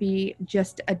going to be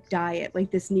just a diet.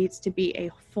 Like, this needs to be a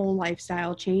full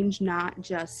lifestyle change, not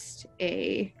just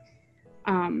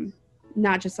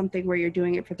something where you're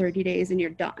doing it for 30 days and you're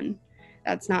done.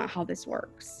 That's not how this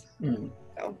works.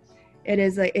 So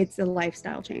it's a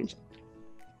lifestyle change.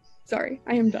 Sorry,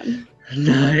 I am done.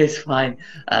 No, it's fine.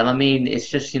 I mean, it's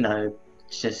just,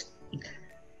 it's just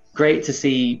great to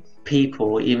see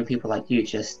people, even people like you,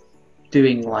 just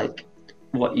doing like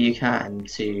what you can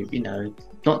to,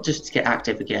 not just to get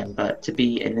active again, but to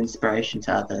be an inspiration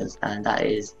to others. And that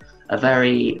is a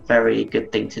very, very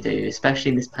good thing to do,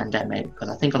 especially in this pandemic, because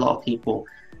I think a lot of people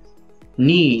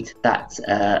need that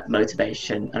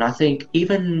motivation. And I think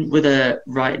even with a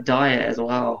right diet as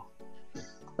well,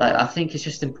 like, I think it's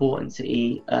just important to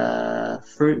eat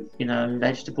fruit,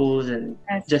 vegetables, and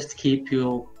just to keep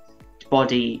your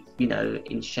body,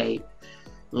 in shape.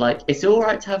 Like, it's all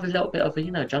right to have a little bit of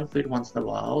junk food once in a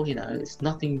while. It's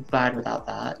nothing bad without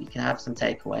that. You can have some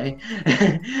takeaway.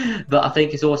 But I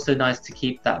think it's also nice to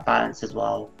keep that balance as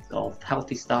well of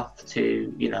healthy stuff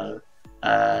to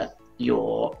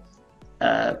your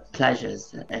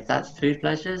pleasures. If that's food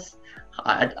pleasures,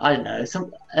 I don't know,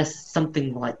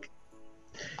 something like,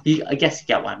 I guess you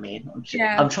get what I mean.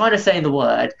 I'm trying to say the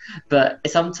word, but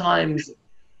sometimes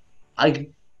I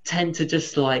tend to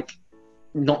just like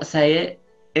not say it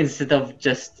instead of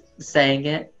just saying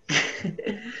it.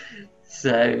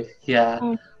 So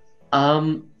yeah.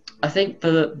 I think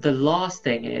the last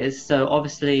thing is, so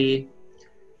obviously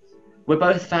we're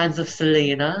both fans of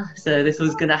Selena, so this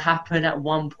was gonna happen at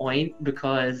one point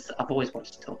because I've always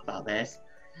wanted to talk about this.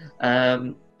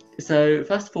 So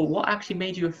first of all, what actually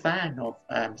made you a fan of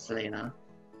Selena?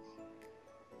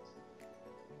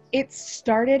 It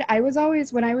started,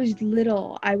 when I was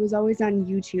little, I was always on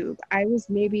YouTube. I was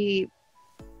maybe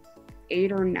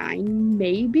 8 or 9,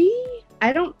 maybe?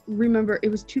 I don't remember. It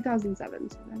was 2007.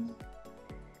 So then,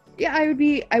 yeah,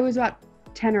 I was about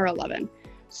 10 or 11.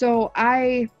 So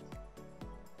I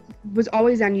was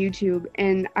always on YouTube,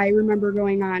 and I remember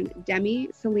going on Demi,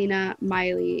 Selena,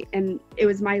 Miley, and it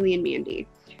was Miley and Mandy.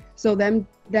 So them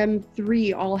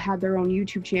three all had their own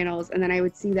YouTube channels, and then I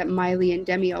would see that Miley and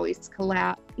Demi always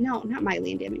collab. No, not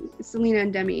Miley and Demi. Selena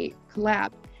and Demi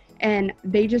collab, and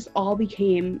they just all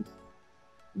became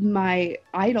my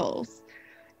idols.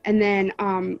 And then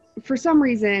for some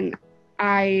reason,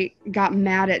 I got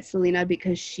mad at Selena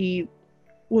because she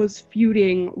was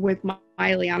feuding with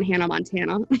Miley on Hannah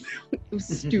Montana. It was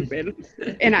stupid.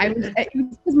 And it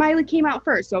was because Miley came out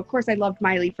first, so of course I loved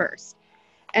Miley first.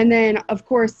 And then, of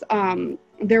course,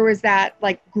 there was that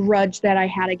like grudge that I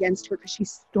had against her because she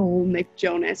stole Nick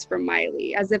Jonas from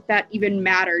Miley, as if that even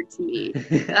mattered to me.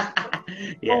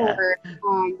 Yeah. Or,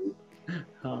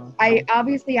 Oh, I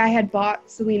had bought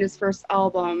Selena's first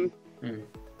album, mm.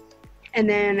 and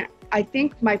then I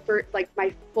think my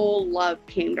full love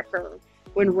came to her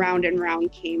when Round and Round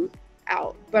came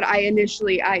out. But I owned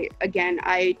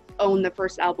the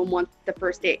first album once the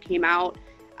first day it came out.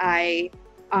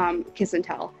 Kiss and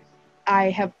Tell. I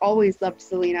have always loved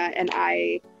Selena, and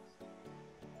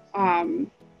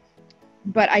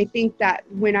but I think that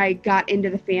when I got into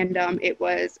the fandom, it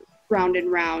was Round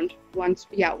and Round. Once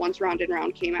Round and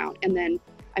Round came out, and then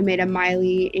I made a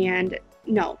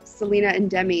Selena and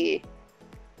Demi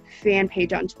fan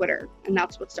page on Twitter, and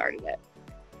that's what started it.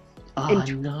 Oh,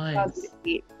 In nice.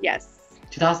 2008, yes.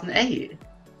 2008?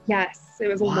 Yes, it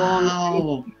was a long time.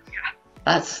 Wow.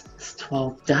 That's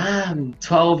 12. Damn,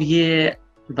 12-year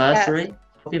anniversary. Yes.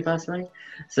 12-year anniversary.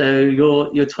 So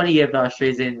your 20-year anniversary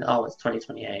is in, it's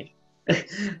 2028.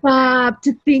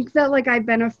 To think that like I've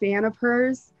been a fan of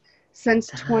hers since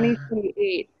Damn.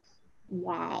 2028.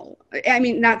 Wow. I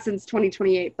mean, not since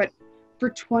 2028, but for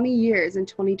 20 years in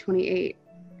 2028.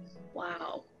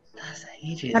 Wow. That's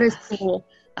ages. That is cool.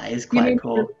 That is quite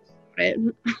cool. I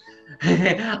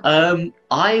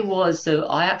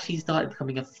actually started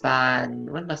becoming a fan.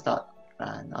 When did I start a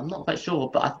fan? I'm not quite sure,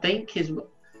 but I think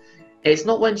it's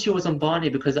not when she was on Barney,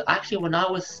 because actually when I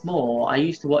was small, I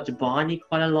used to watch Barney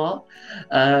quite a lot.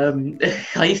 I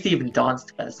used to even dance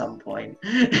to it at some point.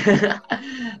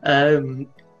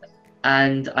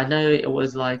 And I know it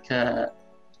was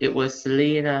it was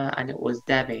Selena and it was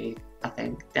Demi, I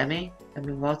think. Demi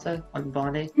Lovato on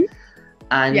Barney.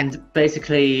 And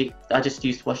basically, I just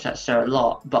used to watch that show a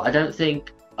lot, but I don't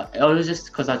think it was just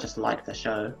because I just liked the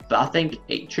show. But I think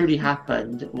it truly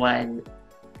happened when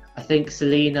I think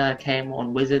Selena came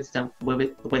on basically Wizards and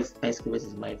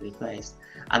Waverly Place,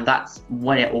 and that's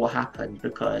when it all happened,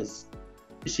 because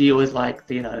she was like,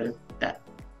 that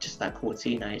cool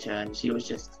teenager, and she was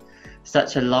just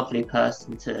such a lovely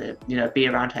person to be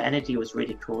around. Her energy was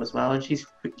really cool as well, and she's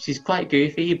quite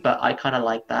goofy, but I kind of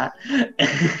like that.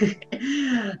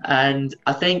 And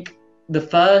I think the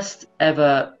first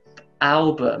ever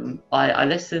album I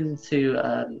listened to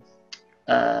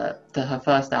her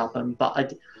first album,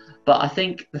 but I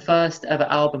think the first ever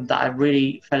album that I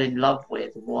really fell in love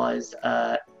with was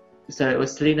so it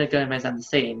was Selena Gomez and the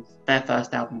Scene, their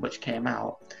first album, which came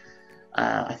out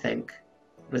I think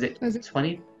was it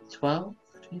 2012,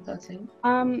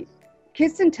 2013?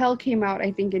 Kiss and Tell came out,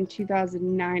 I think, in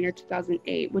 2009 or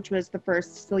 2008, which was the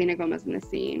first Selena Gomez in the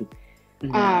Scene.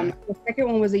 The second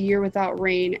one was A Year Without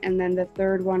Rain, and then the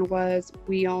third one was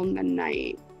We Own the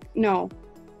Night. No.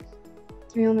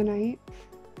 Is We Own the Night?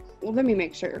 Well, let me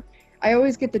make sure. I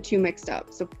always get the two mixed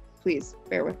up, so please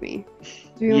bear with me.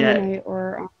 We Own the Night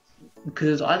or... Because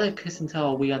it was either Kiss and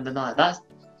Tell or We Own the Night.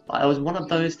 I was one of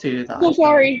those two that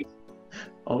sorry.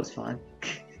 Oh, it's fine.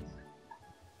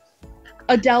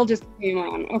 Adele just came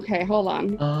on. Okay, hold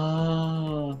on.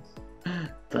 Oh,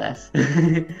 bless.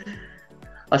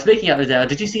 Speaking of Adele,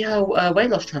 did you see her weight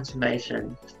loss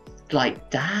transformation? Like,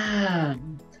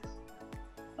 damn.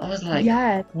 I was like,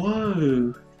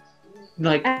 whoa.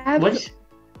 Like, when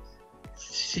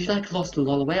she like lost a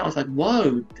lot of weight, I was like,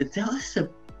 whoa, Adele is a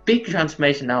big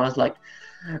transformation. Now I was like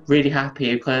really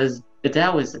happy, because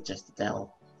Adele is just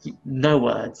Adele. No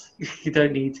words. You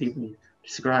don't need to even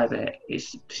describe it.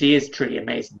 She is truly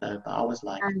amazing though, but I was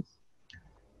like...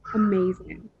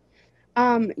 Amazing.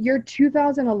 Your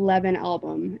 2011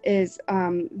 album is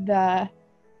the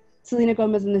Selena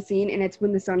Gomez in the Scene, and it's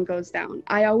When the Sun Goes Down.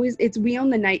 It's We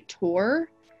Own the Night tour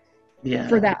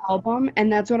for that album,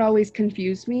 and that's what always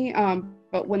confused me.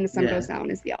 But When the Sun Goes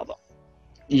Down is the album.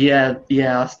 Yeah,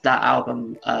 that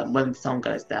album, When the Sun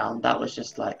Goes Down, that was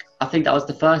just like, I think that was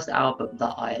the first album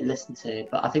that I listened to,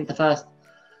 but I think the first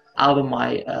album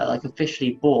I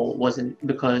officially bought wasn't,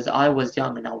 because I was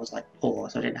young and I was like poor,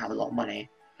 so I didn't have a lot of money.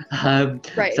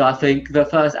 So I think the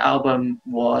first album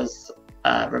was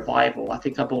Revival. I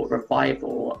think I bought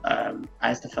Revival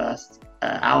as the first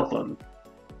album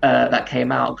that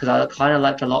came out, because I kind of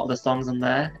liked a lot of the songs on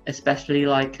there, especially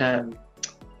like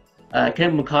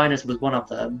Killing Kindness was one of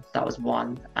them. That was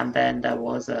one. And then there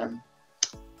was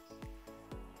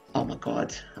oh my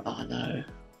god, oh no,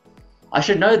 I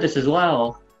should know this as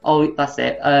well. Oh, that's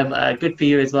it. Good For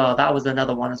You as well. That was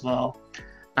another one as well.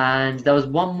 And there was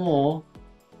one more.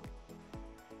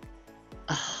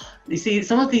 You see,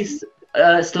 some of these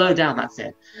Slow Down, that's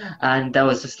it. And there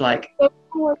was just like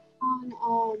on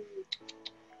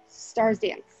Stars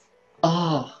Dance.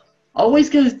 Oh, I always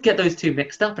get those two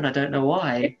mixed up, and I don't know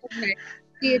why.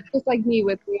 See, it's just like me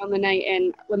with Me on the Night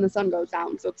and When the Sun Goes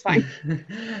Down, so it's fine.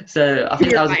 So I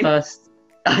think You're that was the fine. first.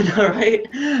 I know,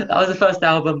 right? That was the first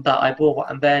album that I bought,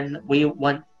 and then we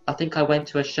went. I think I went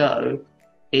to a show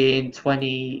in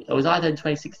 20. It was either in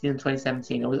 2016 or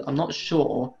 2017. I'm not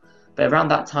sure, but around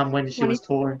that time when she 20. was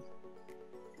touring.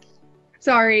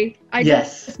 Sorry, I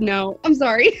just Yes. know. I'm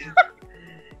sorry.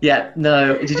 Yeah.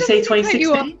 No. Did you say Cut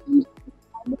you off. 2016?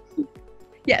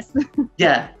 Yes.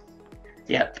 Yeah.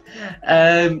 Yep.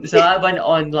 So I went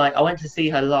on I went to see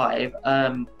her live.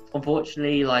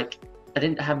 Unfortunately, I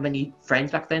didn't have many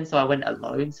friends back then, so I went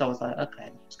alone. So I was like, okay,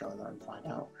 I'll just go alone and find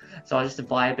out. So I was just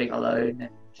vibing alone, and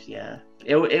yeah,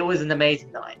 it was an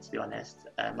amazing night, to be honest.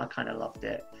 I kind of loved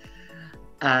it.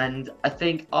 And I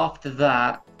think after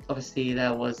that, obviously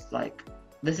there was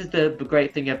this is the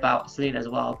great thing about Selena as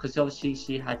well, because obviously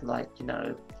she had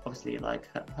obviously her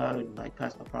own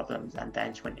personal problems, and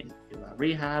then she went into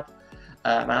rehab.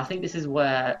 And I think this is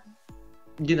where,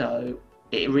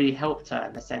 it really helped her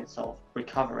in the sense of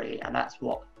recovery. And that's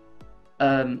what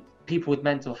people with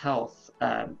mental health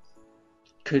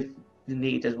could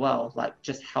need as well.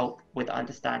 Just help with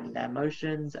understanding their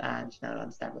emotions and,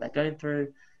 understand what they're going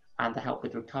through, and the help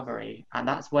with recovery. And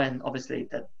that's when, obviously,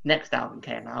 the next album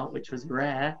came out, which was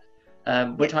Rare,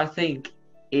 which I think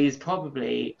is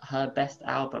probably her best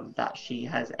album that she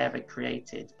has ever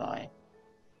created by,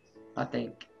 I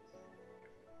think,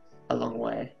 a long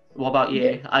way. What about you?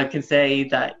 Yeah. I can say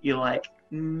that you're I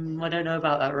don't know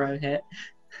about that Rohit.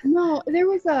 No,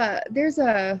 there's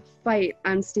a fight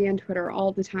on Stan Twitter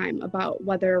all the time about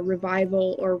whether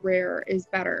Revival or Rare is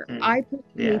better. I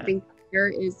personally Yeah. think Rare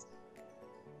is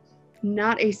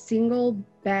not a single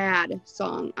bad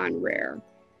song on Rare.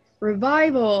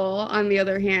 Revival, on the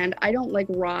other hand, I don't like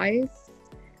Rise.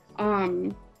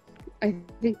 I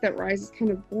think that Rise is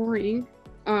kind of boring.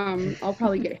 I'll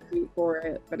probably get hate for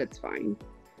it, but it's fine.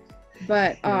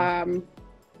 But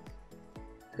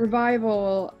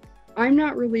Revival, I'm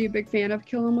not really a big fan of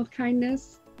Kill 'Em With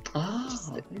Kindness.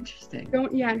 Oh, interesting.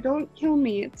 Don't kill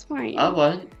me. It's fine. I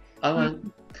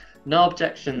won't. No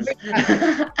objections.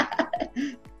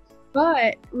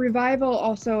 But Revival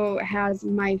also has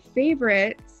my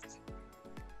favorites,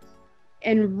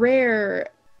 and Rare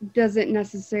doesn't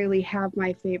necessarily have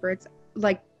my favorites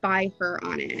by her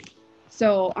on it.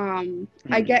 So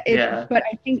I get it, yeah. but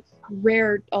I think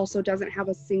Rare also doesn't have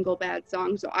a single bad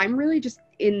song. So I'm really just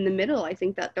in the middle. I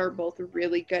think that they're both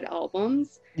really good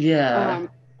albums. Yeah.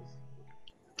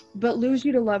 But Lose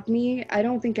You to Love Me, I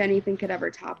don't think anything could ever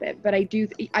top it. But I do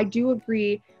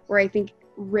agree where I think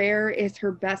Rare is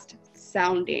her best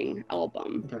sounding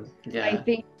album. Yeah. I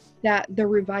think that the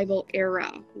Revival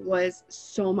era was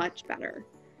so much better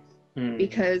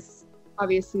because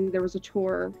obviously there was a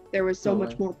tour, there was so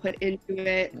much more put into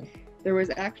it, there was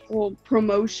actual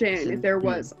promotion, there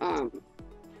was I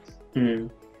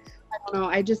don't know,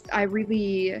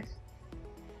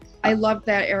 I love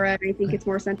that era, and I think it's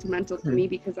more sentimental to me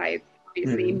because I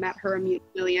obviously met her a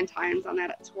million times on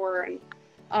that tour,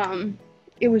 and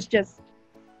it was just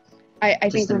I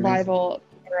think Revival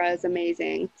era is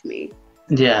amazing to me.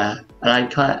 Yeah, and I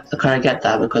kind of get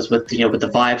that, because with the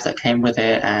vibes that came with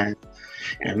it, and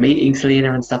meeting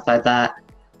Selena and stuff like that.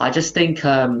 I just think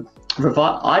I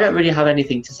don't really have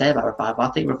anything to say about Revival.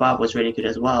 I think Revival was really good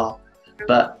as well,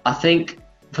 but I think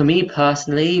for me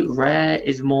personally, Rare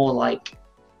is more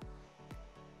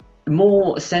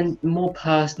more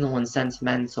personal and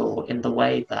sentimental in the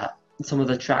way that some of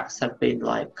the tracks have been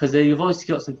because you've always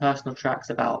got some personal tracks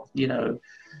about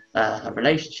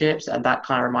relationships, and that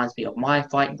kind of reminds me of my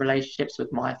fighting relationships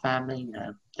with my family.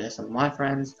 There's some of my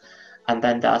friends, and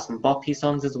then there are some boppy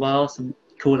songs as well, some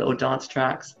cool little dance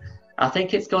tracks. I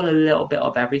think it's got a little bit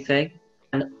of everything,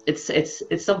 and it's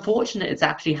unfortunate it's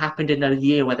actually happened in a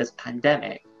year where there's a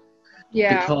pandemic.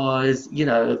 Yeah. Because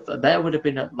there would have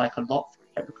been a lot for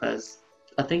it, because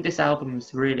I think this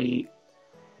album's really,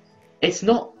 it's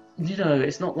not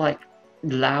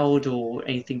loud or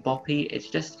anything boppy. It's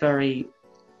just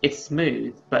it's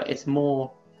smooth, but it's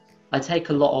more, I take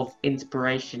a lot of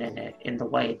inspiration in it, in the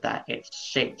way that it's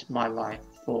shaped my life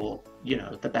for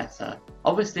the better.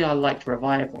 Obviously I liked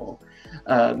Revival,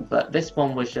 but this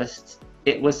one was just,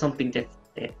 it was something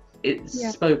different. It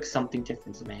spoke something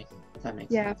different to me, if that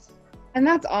makes sense. And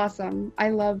that's awesome. I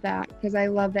love that, because I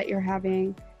love that you're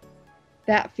having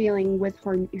that feeling with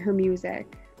her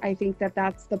music. I think that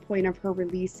that's the point of her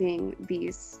releasing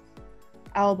these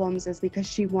albums, is because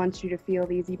she wants you to feel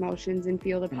these emotions and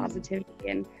feel the positivity,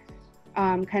 and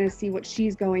kind of see what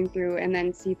she's going through, and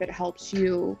then see if it helps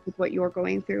you with what you're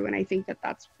going through. And I think that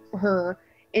that's her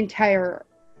entire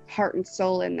heart and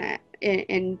soul in that,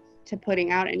 into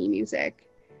putting out any music.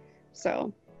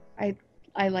 So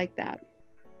I like that.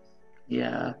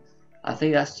 Yeah, I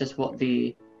think that's just what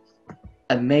the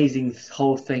amazing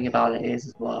whole thing about it is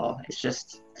as well. It's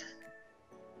just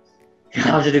I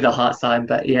have to do the heart sign,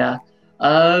 but yeah.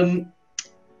 Um,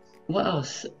 what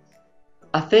else?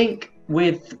 I think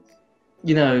with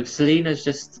Selena's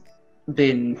just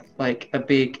been like a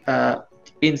big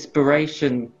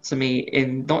inspiration to me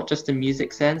in not just the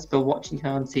music sense, but watching her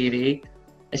on TV,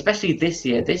 especially this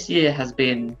year. This year has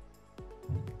been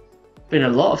a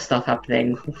lot of stuff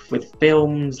happening with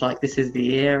films like This Is the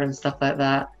Year and stuff like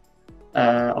that.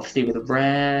 Obviously with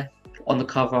Rare on the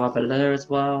cover of Allure as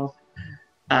well.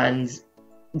 And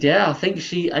yeah, I think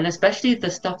and especially the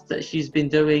stuff that she's been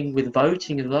doing with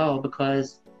voting as well,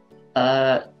 because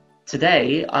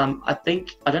today, I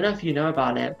don't know if you know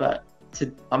about it, but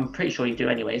I'm pretty sure you do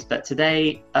anyways, but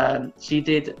today she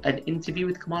did an interview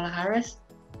with Kamala Harris.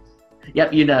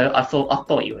 Yep, I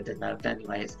thought you would know, but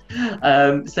anyways.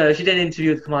 So she did an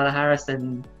interview with Kamala Harris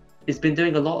and has been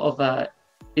doing a lot of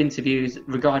interviews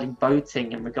regarding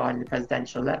voting and regarding the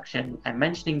presidential election, and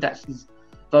mentioning that she's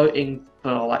voting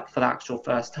for the actual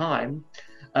first time,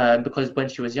 because when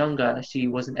she was younger she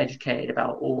wasn't educated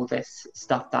about all this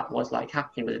stuff that was like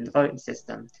happening within the voting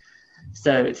system.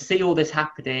 So to see all this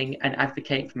happening and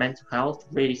advocate for mental health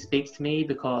really speaks to me,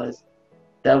 because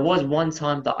there was one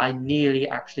time that I nearly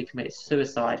actually committed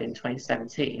suicide in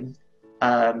 2017,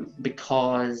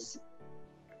 because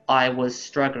I was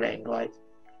struggling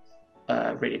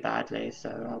really badly. So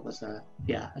I was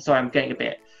yeah. Sorry, I'm getting a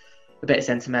bit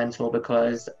sentimental,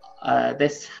 because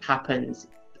this happened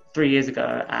 3 years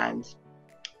ago, and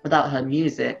without her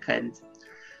music and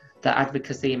the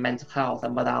advocacy in mental health,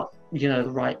 and without the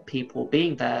right people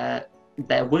being there,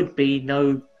 there would be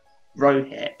no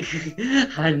Rohit.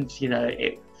 And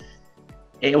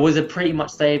it was a pretty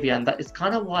much savior, and that is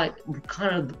kind of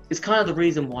the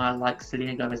reason why I like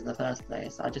Selena Gomez in the first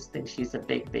place. I just think she's a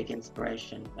big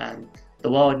inspiration, and the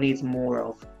world needs more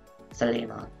of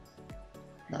Selena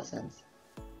in that sense.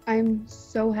 I'm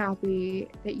so happy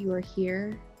that you are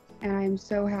here, and I'm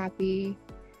so happy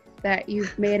that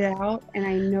you've made it out, and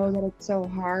I know that it's so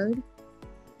hard.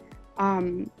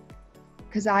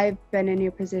 Because I've been in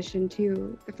your position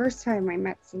too. The first time I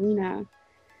met Selena,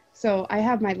 so I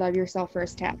have my Love Yourself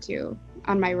First tattoo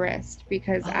on my wrist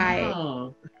because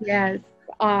yes,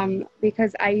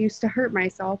 because I used to hurt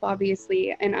myself,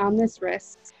 obviously, and on this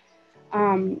wrist.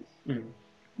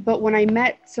 But when I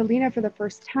met Selena for the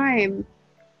first time,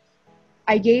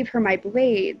 I gave her my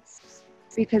blades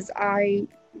because I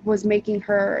was making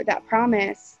her that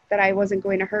promise that I wasn't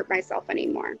going to hurt myself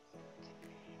anymore.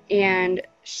 And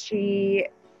she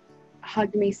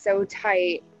hugged me so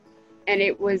tight, and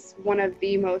it was one of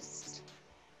the most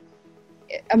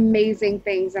amazing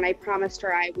things, and I promised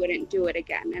her I wouldn't do it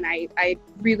again, and I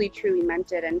really truly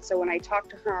meant it. And so when I talked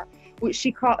to her,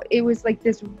 it was like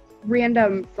this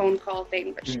random phone call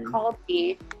thing, but she called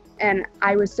me, and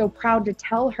I was so proud to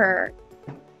tell her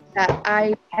that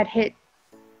I had hit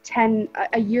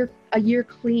a year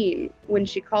clean when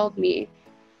she called me.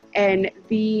 And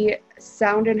the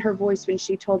sound in her voice when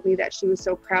she told me that she was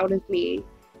so proud of me,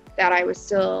 that I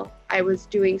was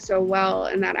doing so well,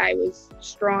 and that I was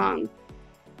strong,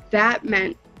 that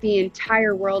meant the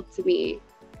entire world to me.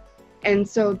 And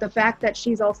so the fact that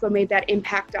she's also made that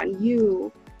impact on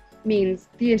you means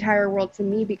the entire world to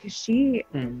me, because she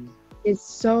is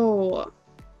so,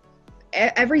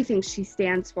 everything she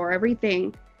stands for,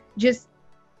 everything, just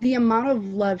the amount of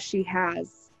love she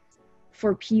has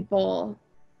for people,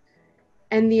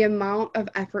 and the amount of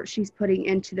effort she's putting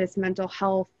into this mental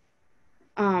health,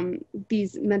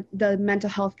 the mental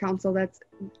health council that's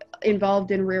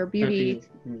involved in Rare Beauty,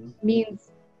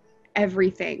 means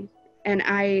everything. And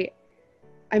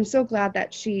I'm so glad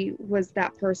that she was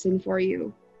that person for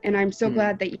you. And I'm so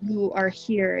glad that you are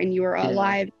here and you are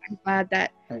alive. I'm glad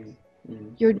that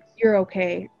you're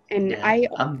okay. And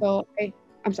I'm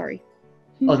sorry.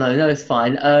 Oh no, it's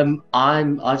fine. I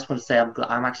just want to say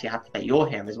I'm actually happy that you're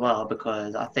here as well,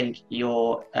 because I think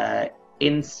you're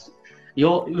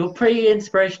pretty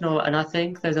inspirational, and I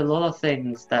think there's a lot of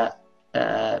things that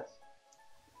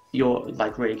you're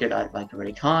like really good at, like you're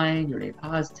really kind, you're really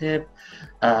positive.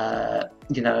 I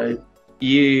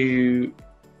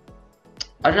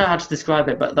don't know how to describe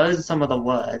it, but those are some of the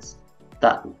words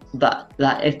that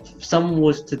if someone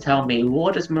was to tell me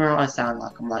what does Mariah sound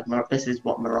like, I'm like, this is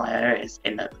what Mariah is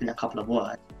in a couple of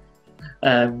words.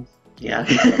 Yeah.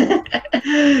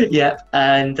 Yep.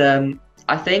 And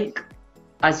I think,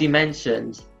 as you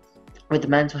mentioned, with the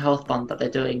mental health fund that they're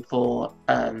doing for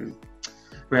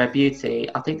Rare Beauty,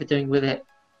 I think they're doing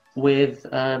with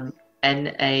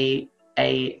NAAIS,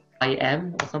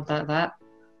 IM or something like that.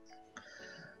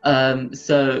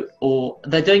 Or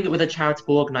they're doing it with a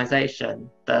charitable organization,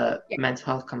 the Yeah. mental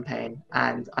health campaign.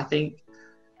 And I think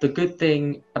the good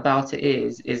thing about it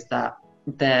is that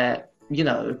they're,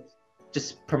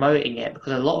 just promoting it,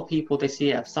 because a lot of people this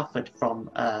year have suffered from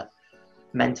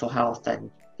mental health,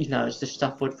 and, just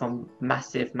suffered from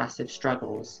massive, massive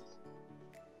struggles.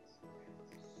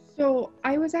 So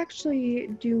I was actually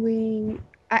doing.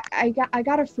 I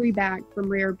got a free bag from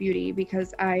Rare Beauty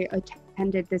because I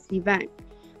attended this event.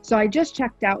 So I just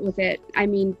checked out with it. I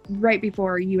mean, right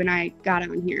before you and I got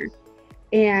on here.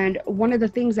 And one of the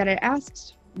things that it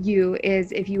asks you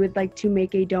is if you would like to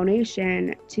make a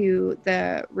donation to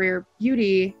the Rare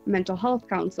Beauty Mental Health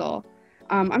Council.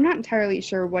 I'm not entirely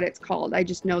sure what it's called. I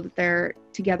just know that they're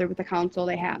together with the council.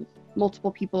 They have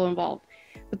multiple people involved.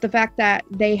 But the fact that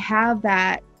they have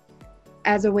that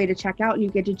as a way to check out and you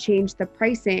get to change the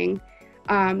pricing,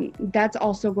 that's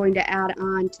also going to add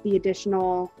on to the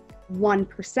additional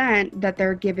 1% that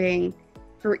they're giving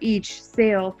for each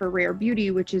sale for Rare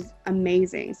Beauty, which is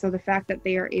amazing. So the fact that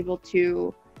they are able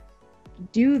to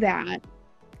do that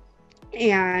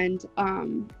and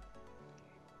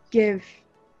give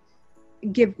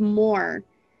more,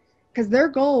 because their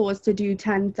goal was to do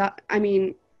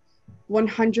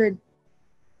 $100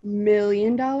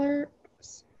 million,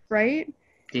 right?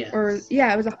 Yes. Or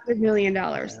yeah, it was $100 million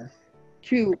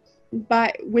to,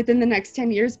 but within the next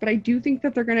 10 years. But I do think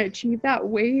that they're going to achieve that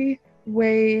way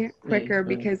quicker,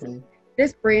 because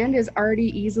this brand is already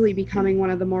easily becoming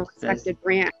one of the more respected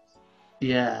brands.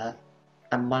 Yeah,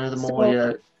 and one of the more one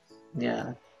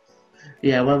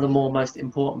of the more most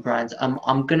important brands.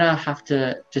 I'm gonna have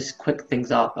to just quick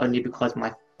things up, only because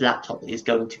my laptop is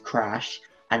going to crash,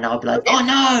 and I'll be like, oh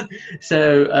no!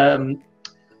 So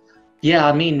yeah,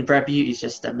 I mean, Rare Beauty is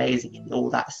just amazing in all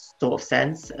that sort of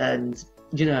sense, and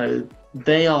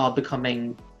they are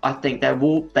becoming. I think they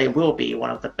will be one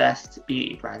of the best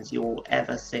beauty brands you'll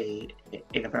ever see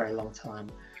in a very long time.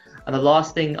 And the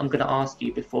last thing I'm going to ask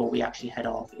you before we actually head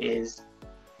off is,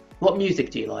 what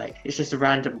music do you like? It's just a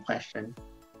random question.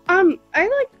 I'm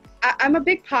a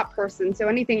big pop person, so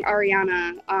anything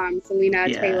Ariana,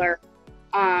 Selena, Taylor,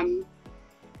 and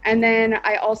then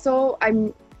I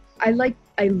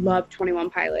love 21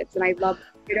 Pilots, and I love,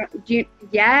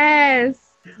 yes.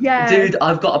 Dude,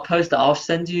 I've got a poster. I'll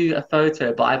send you a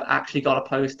photo, but I've actually got a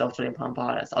poster of 21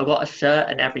 Pilots. I've got a shirt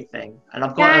and everything, and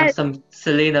I've got some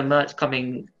Selena merch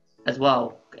coming as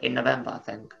well in November, I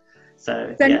think.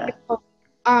 So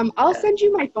I'll send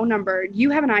you my phone number. You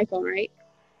have an iPhone, right?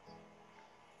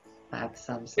 I have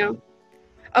Samsung. No?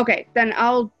 Okay, then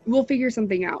we'll figure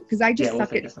something out, because I just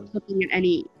suck at looking at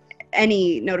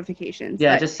any notifications.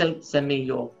 Yeah, just send me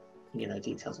your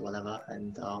details or whatever,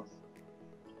 and I'll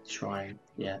try.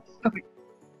 Yeah. Okay.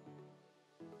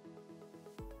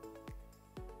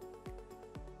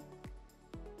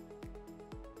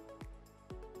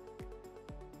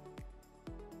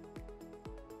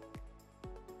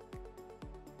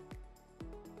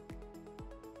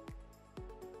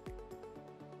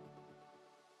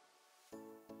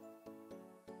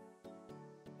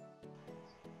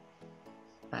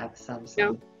 I have Samsung.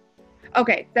 No?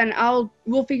 Okay, then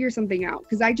we'll figure something out,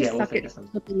 because I just suck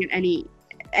at looking at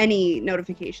any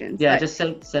notifications. Yeah, just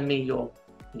send me your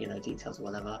details or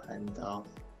whatever, and I'll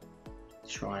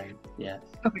try. Yeah.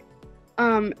 Okay.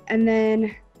 And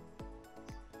then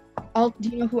do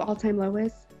you know who All Time Low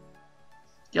is?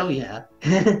 Oh yeah.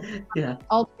 Yeah.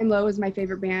 All Time Low is my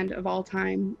favorite band of all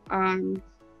time.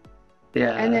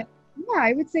 Yeah. And then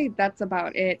I would say that's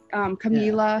about it.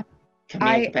 Camila.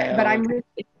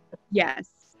 Yes,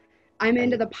 I'm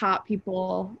into the pop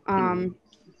people.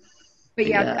 But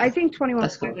yeah, I think 21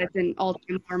 Pilots and All Time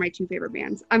Low are my two favorite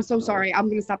bands. I'm so sorry. I'm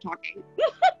gonna stop talking.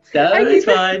 No, it's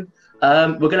fine.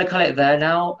 We're gonna cut it there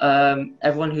now.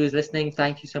 Everyone who's listening,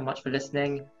 thank you so much for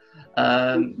listening.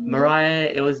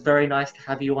 Marriah, it was very nice to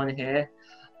have you on here.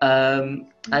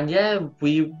 And yeah,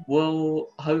 we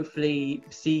will hopefully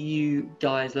see you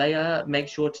guys later. Make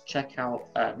sure to check out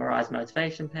Marriah's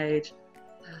motivation page.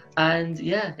 And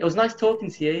yeah, it was nice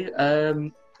talking to you.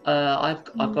 I've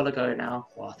got to go now.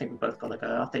 Well, I think we both got to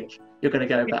go. I think you're going to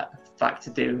go back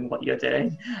to doing what you're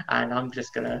doing, and I'm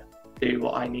just going to do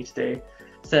what I need to do.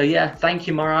 So yeah, thank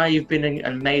you, Mariah. You've been an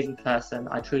amazing person.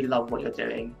 I truly love what you're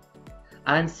doing.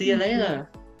 And see you later.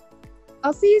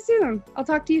 I'll see you soon. I'll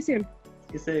talk to you soon. See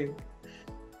you soon.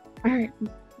 All right.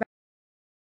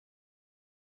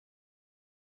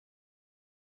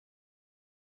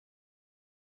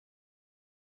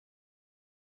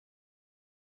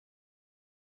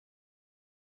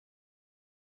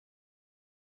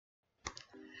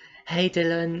 Hey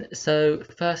Dylan, so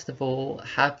first of all,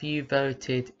 have you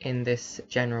voted in this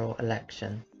general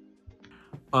election?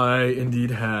 I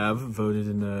indeed have voted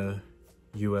in the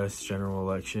U.S. general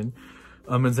election.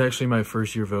 It's actually my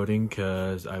first year voting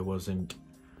because I wasn't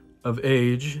of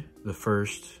age the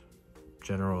first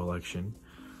general election.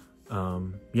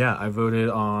 Yeah, I voted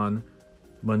on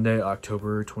Monday,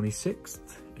 October 26th,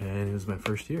 and it was my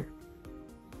first year.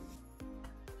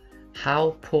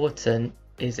 How important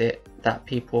is it that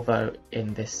people vote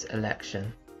in this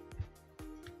election?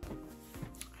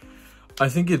 I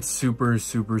think it's super,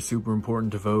 super, super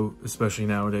important to vote, especially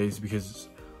nowadays, because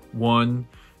one,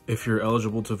 if you're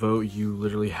eligible to vote, you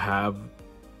literally have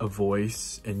a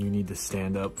voice and you need to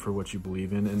stand up for what you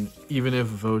believe in. And even if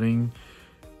voting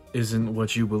isn't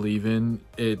what you believe in,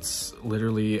 it's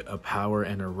literally a power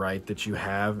and a right that you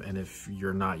have. And if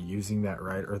you're not using that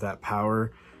right or that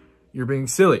power, you're being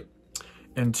silly.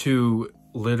 And two,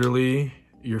 literally,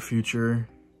 your future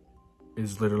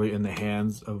is literally in the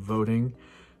hands of voting.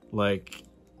 Like,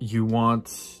 you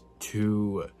want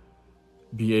to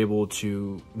be able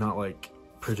to not like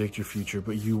predict your future,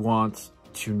 but you want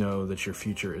to know that your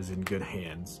future is in good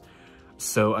hands.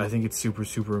 So I think it's super,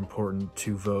 super important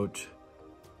to vote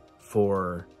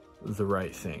for the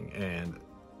right thing. And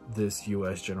this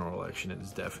US general election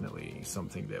is definitely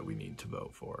something that we need to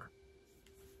vote for.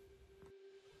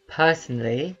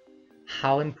 Personally,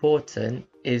 how important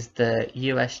is the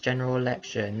US general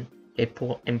election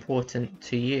important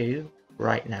to you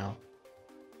right now?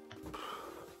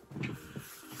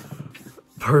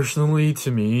 Personally,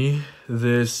 to me,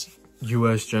 this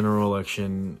US general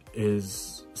election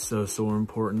is so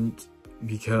important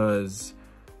because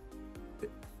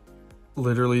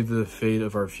literally the fate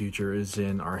of our future is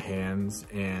in our hands,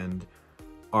 and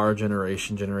our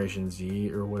generation, Generation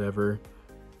Z or whatever,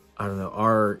 I don't know,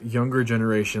 our younger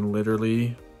generation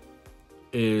literally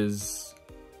is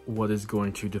what is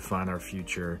going to define our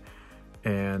future.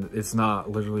 And it's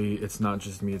not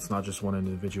just me, it's not just one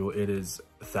individual, it is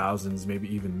thousands,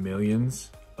 maybe even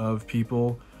millions of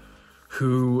people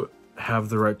who have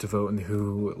the right to vote and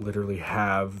who literally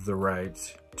have the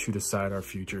right to decide our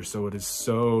future. So it is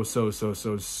so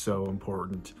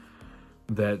important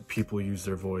that people use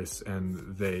their voice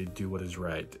and they do what is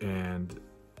right, and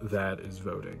that is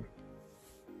voting.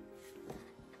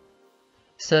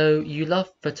 So you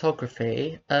love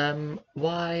photography.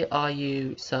 Why are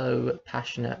you so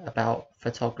passionate about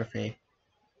photography?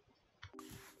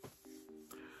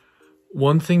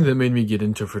 One thing that made me get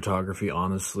into photography,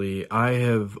 honestly, I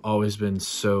have always been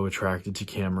so attracted to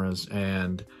cameras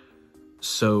and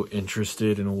so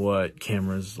interested in what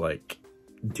cameras like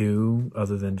do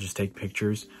other than just take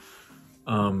pictures.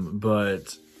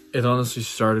 But it honestly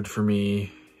started for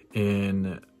me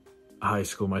in high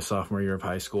school, my sophomore year of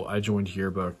high school. I joined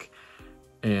yearbook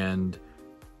and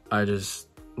I just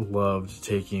loved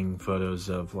taking photos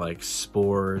of like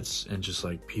sports and just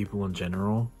like people in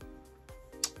general.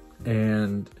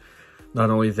 And not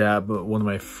only that, but one of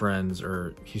my friends,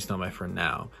 or he's not my friend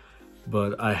now,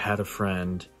 but I had a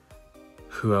friend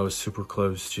who I was super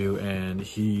close to, and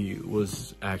he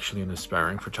was actually an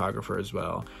aspiring photographer as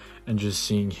well. And just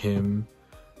seeing him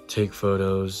take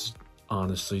photos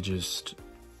honestly just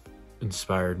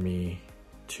inspired me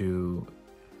to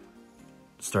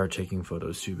start taking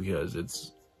photos too, because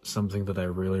it's something that I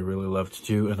really love to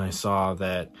do. And I saw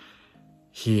that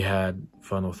he had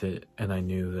fun with it, and I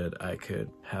knew that I could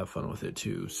have fun with it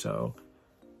too. So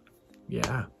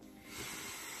yeah.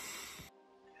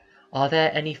 Are there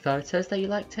any photos that you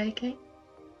like taking?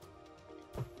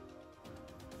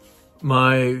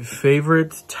 My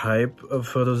favorite type of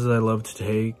photos that I love to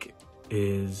take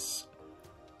is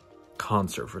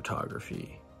concert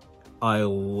photography. I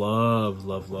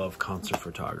love concert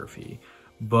photography,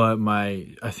 but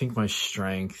I think my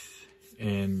strength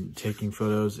in taking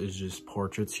photos is just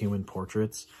portraits, human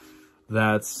portraits.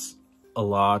 That's a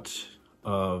lot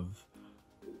of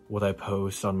what I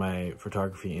post on my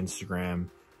photography Instagram,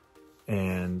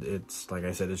 and it's, like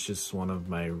I said, it's just one of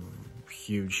my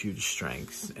huge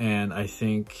strengths. And I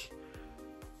think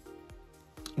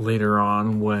later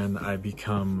on, when I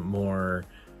become more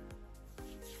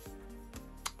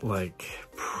like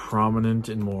prominent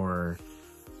and more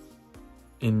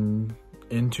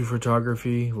into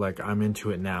photography, like I'm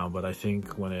into it now, but I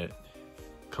think when it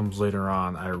comes later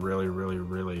on, I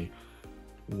really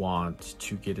want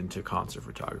to get into concert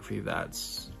photography.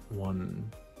 That's one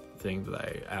thing that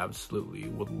I absolutely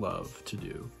would love to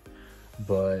do,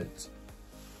 but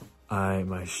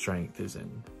my strength is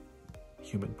in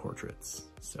human portraits.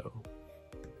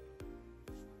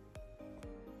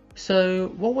 So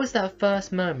what was that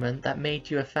first moment that made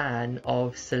you a fan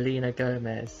of Selena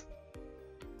Gomez?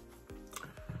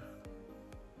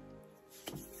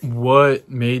 What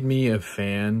made me a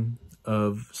fan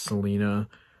of Selena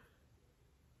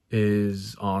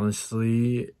is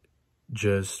honestly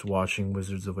just watching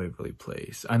Wizards of Waverly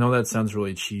Place. I know that sounds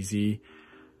really cheesy,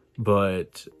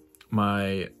 but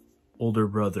my older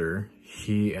brother,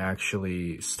 he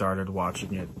actually started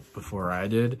watching it before I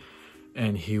did,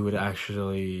 and he would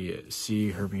actually see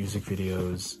her music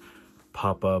videos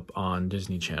pop up on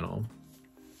Disney Channel.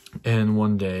 And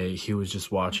one day he was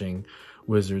just watching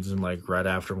Wizards, and like right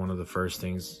after, one of the first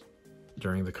things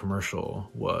during the commercial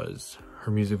was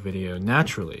her music video,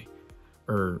 Naturally,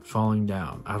 or Falling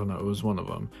Down. I don't know, it was one of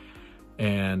them.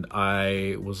 And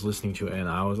I was listening to it, and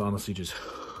I was honestly just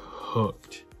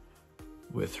hooked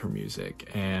with her music.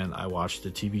 And I watched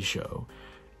the TV show,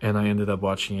 and I ended up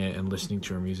watching it and listening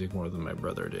to her music more than my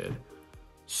brother did.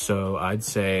 So I'd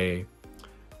say,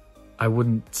 I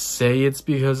wouldn't say it's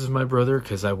because of my brother,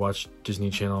 because I watch Disney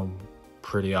Channel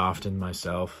pretty often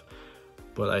myself,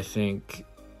 but I think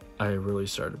I really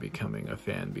started becoming a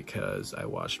fan because I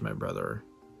watched my brother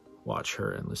watch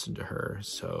her and listen to her.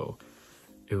 So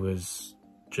it was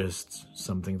just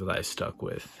something that I stuck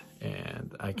with,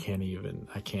 and I can't even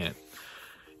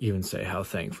say how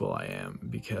thankful I am,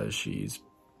 because she's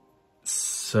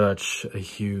such a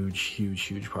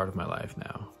huge part of my life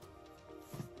now.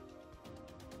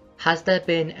 Has there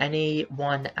been any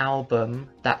one album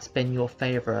that's been your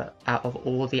favourite out of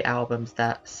all the albums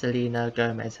that Selena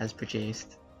Gomez has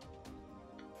produced?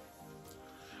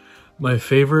 My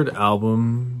favorite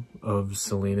album of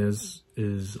Selena's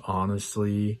is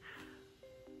honestly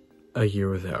A Year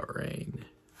Without Rain.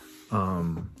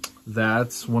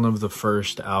 That's one of the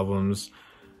first albums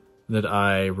that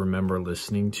I remember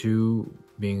listening to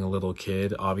being a little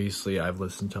kid. Obviously, I've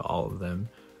listened to all of them.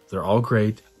 They're all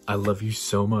great. I love you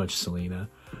so much, Selena.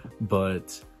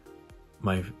 But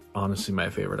honestly, my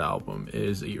favorite album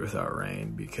is A Year Without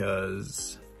Rain,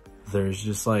 because there's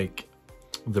just like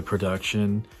the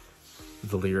production,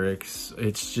 the lyrics.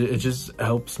 It just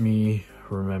helps me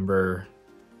remember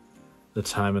the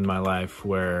time in my life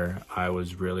where I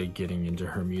was really getting into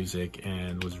her music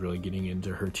and was really getting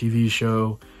into her TV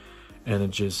show. And it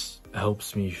just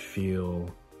helps me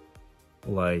feel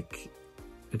like,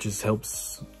 it just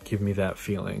helps give me that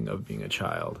feeling of being a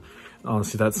child.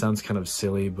 Honestly, that sounds kind of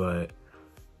silly, but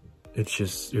it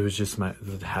was just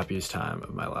the happiest time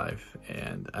of my life.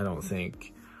 And I don't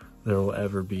think there will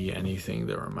ever be anything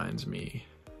that reminds me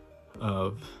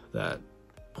of that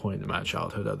point in my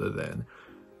childhood other than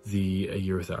the A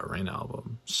Year Without Rain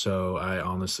album. So I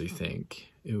honestly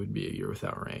think it would be A Year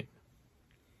Without Rain.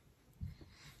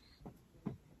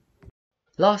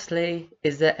 Lastly,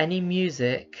 is there any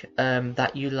music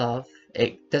that you love?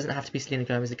 It doesn't have to be Selena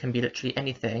Gomez, it can be literally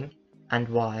anything, and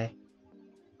why?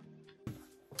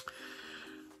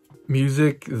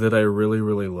 Music that I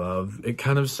really love. It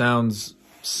kind of sounds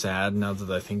sad now that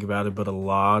I think about it, but a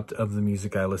lot of the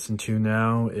music I listen to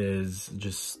now is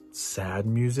just sad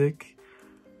music.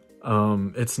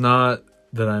 It's not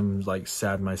that I'm like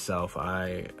sad myself.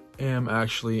 I am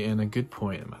actually in a good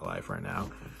point in my life right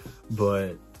now,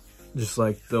 but just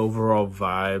like the overall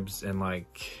vibes and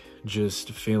like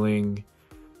just feeling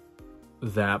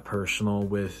that personal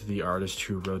with the artist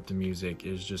who wrote the music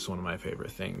is just one of my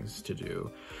favorite things to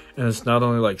do. And it's not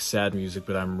only like sad music,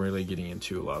 but I'm really getting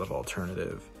into a lot of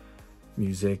alternative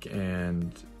music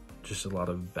and just a lot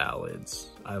of ballads.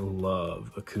 I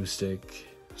love acoustic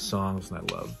songs, and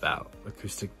I love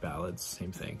acoustic ballads,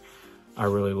 same thing. I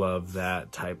really love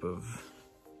that type of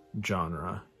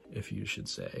genre, if you should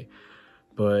say.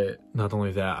 But not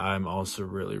only that, I'm also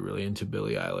really into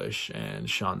Billie Eilish and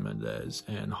Shawn Mendes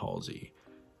and Halsey.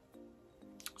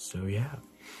 So yeah.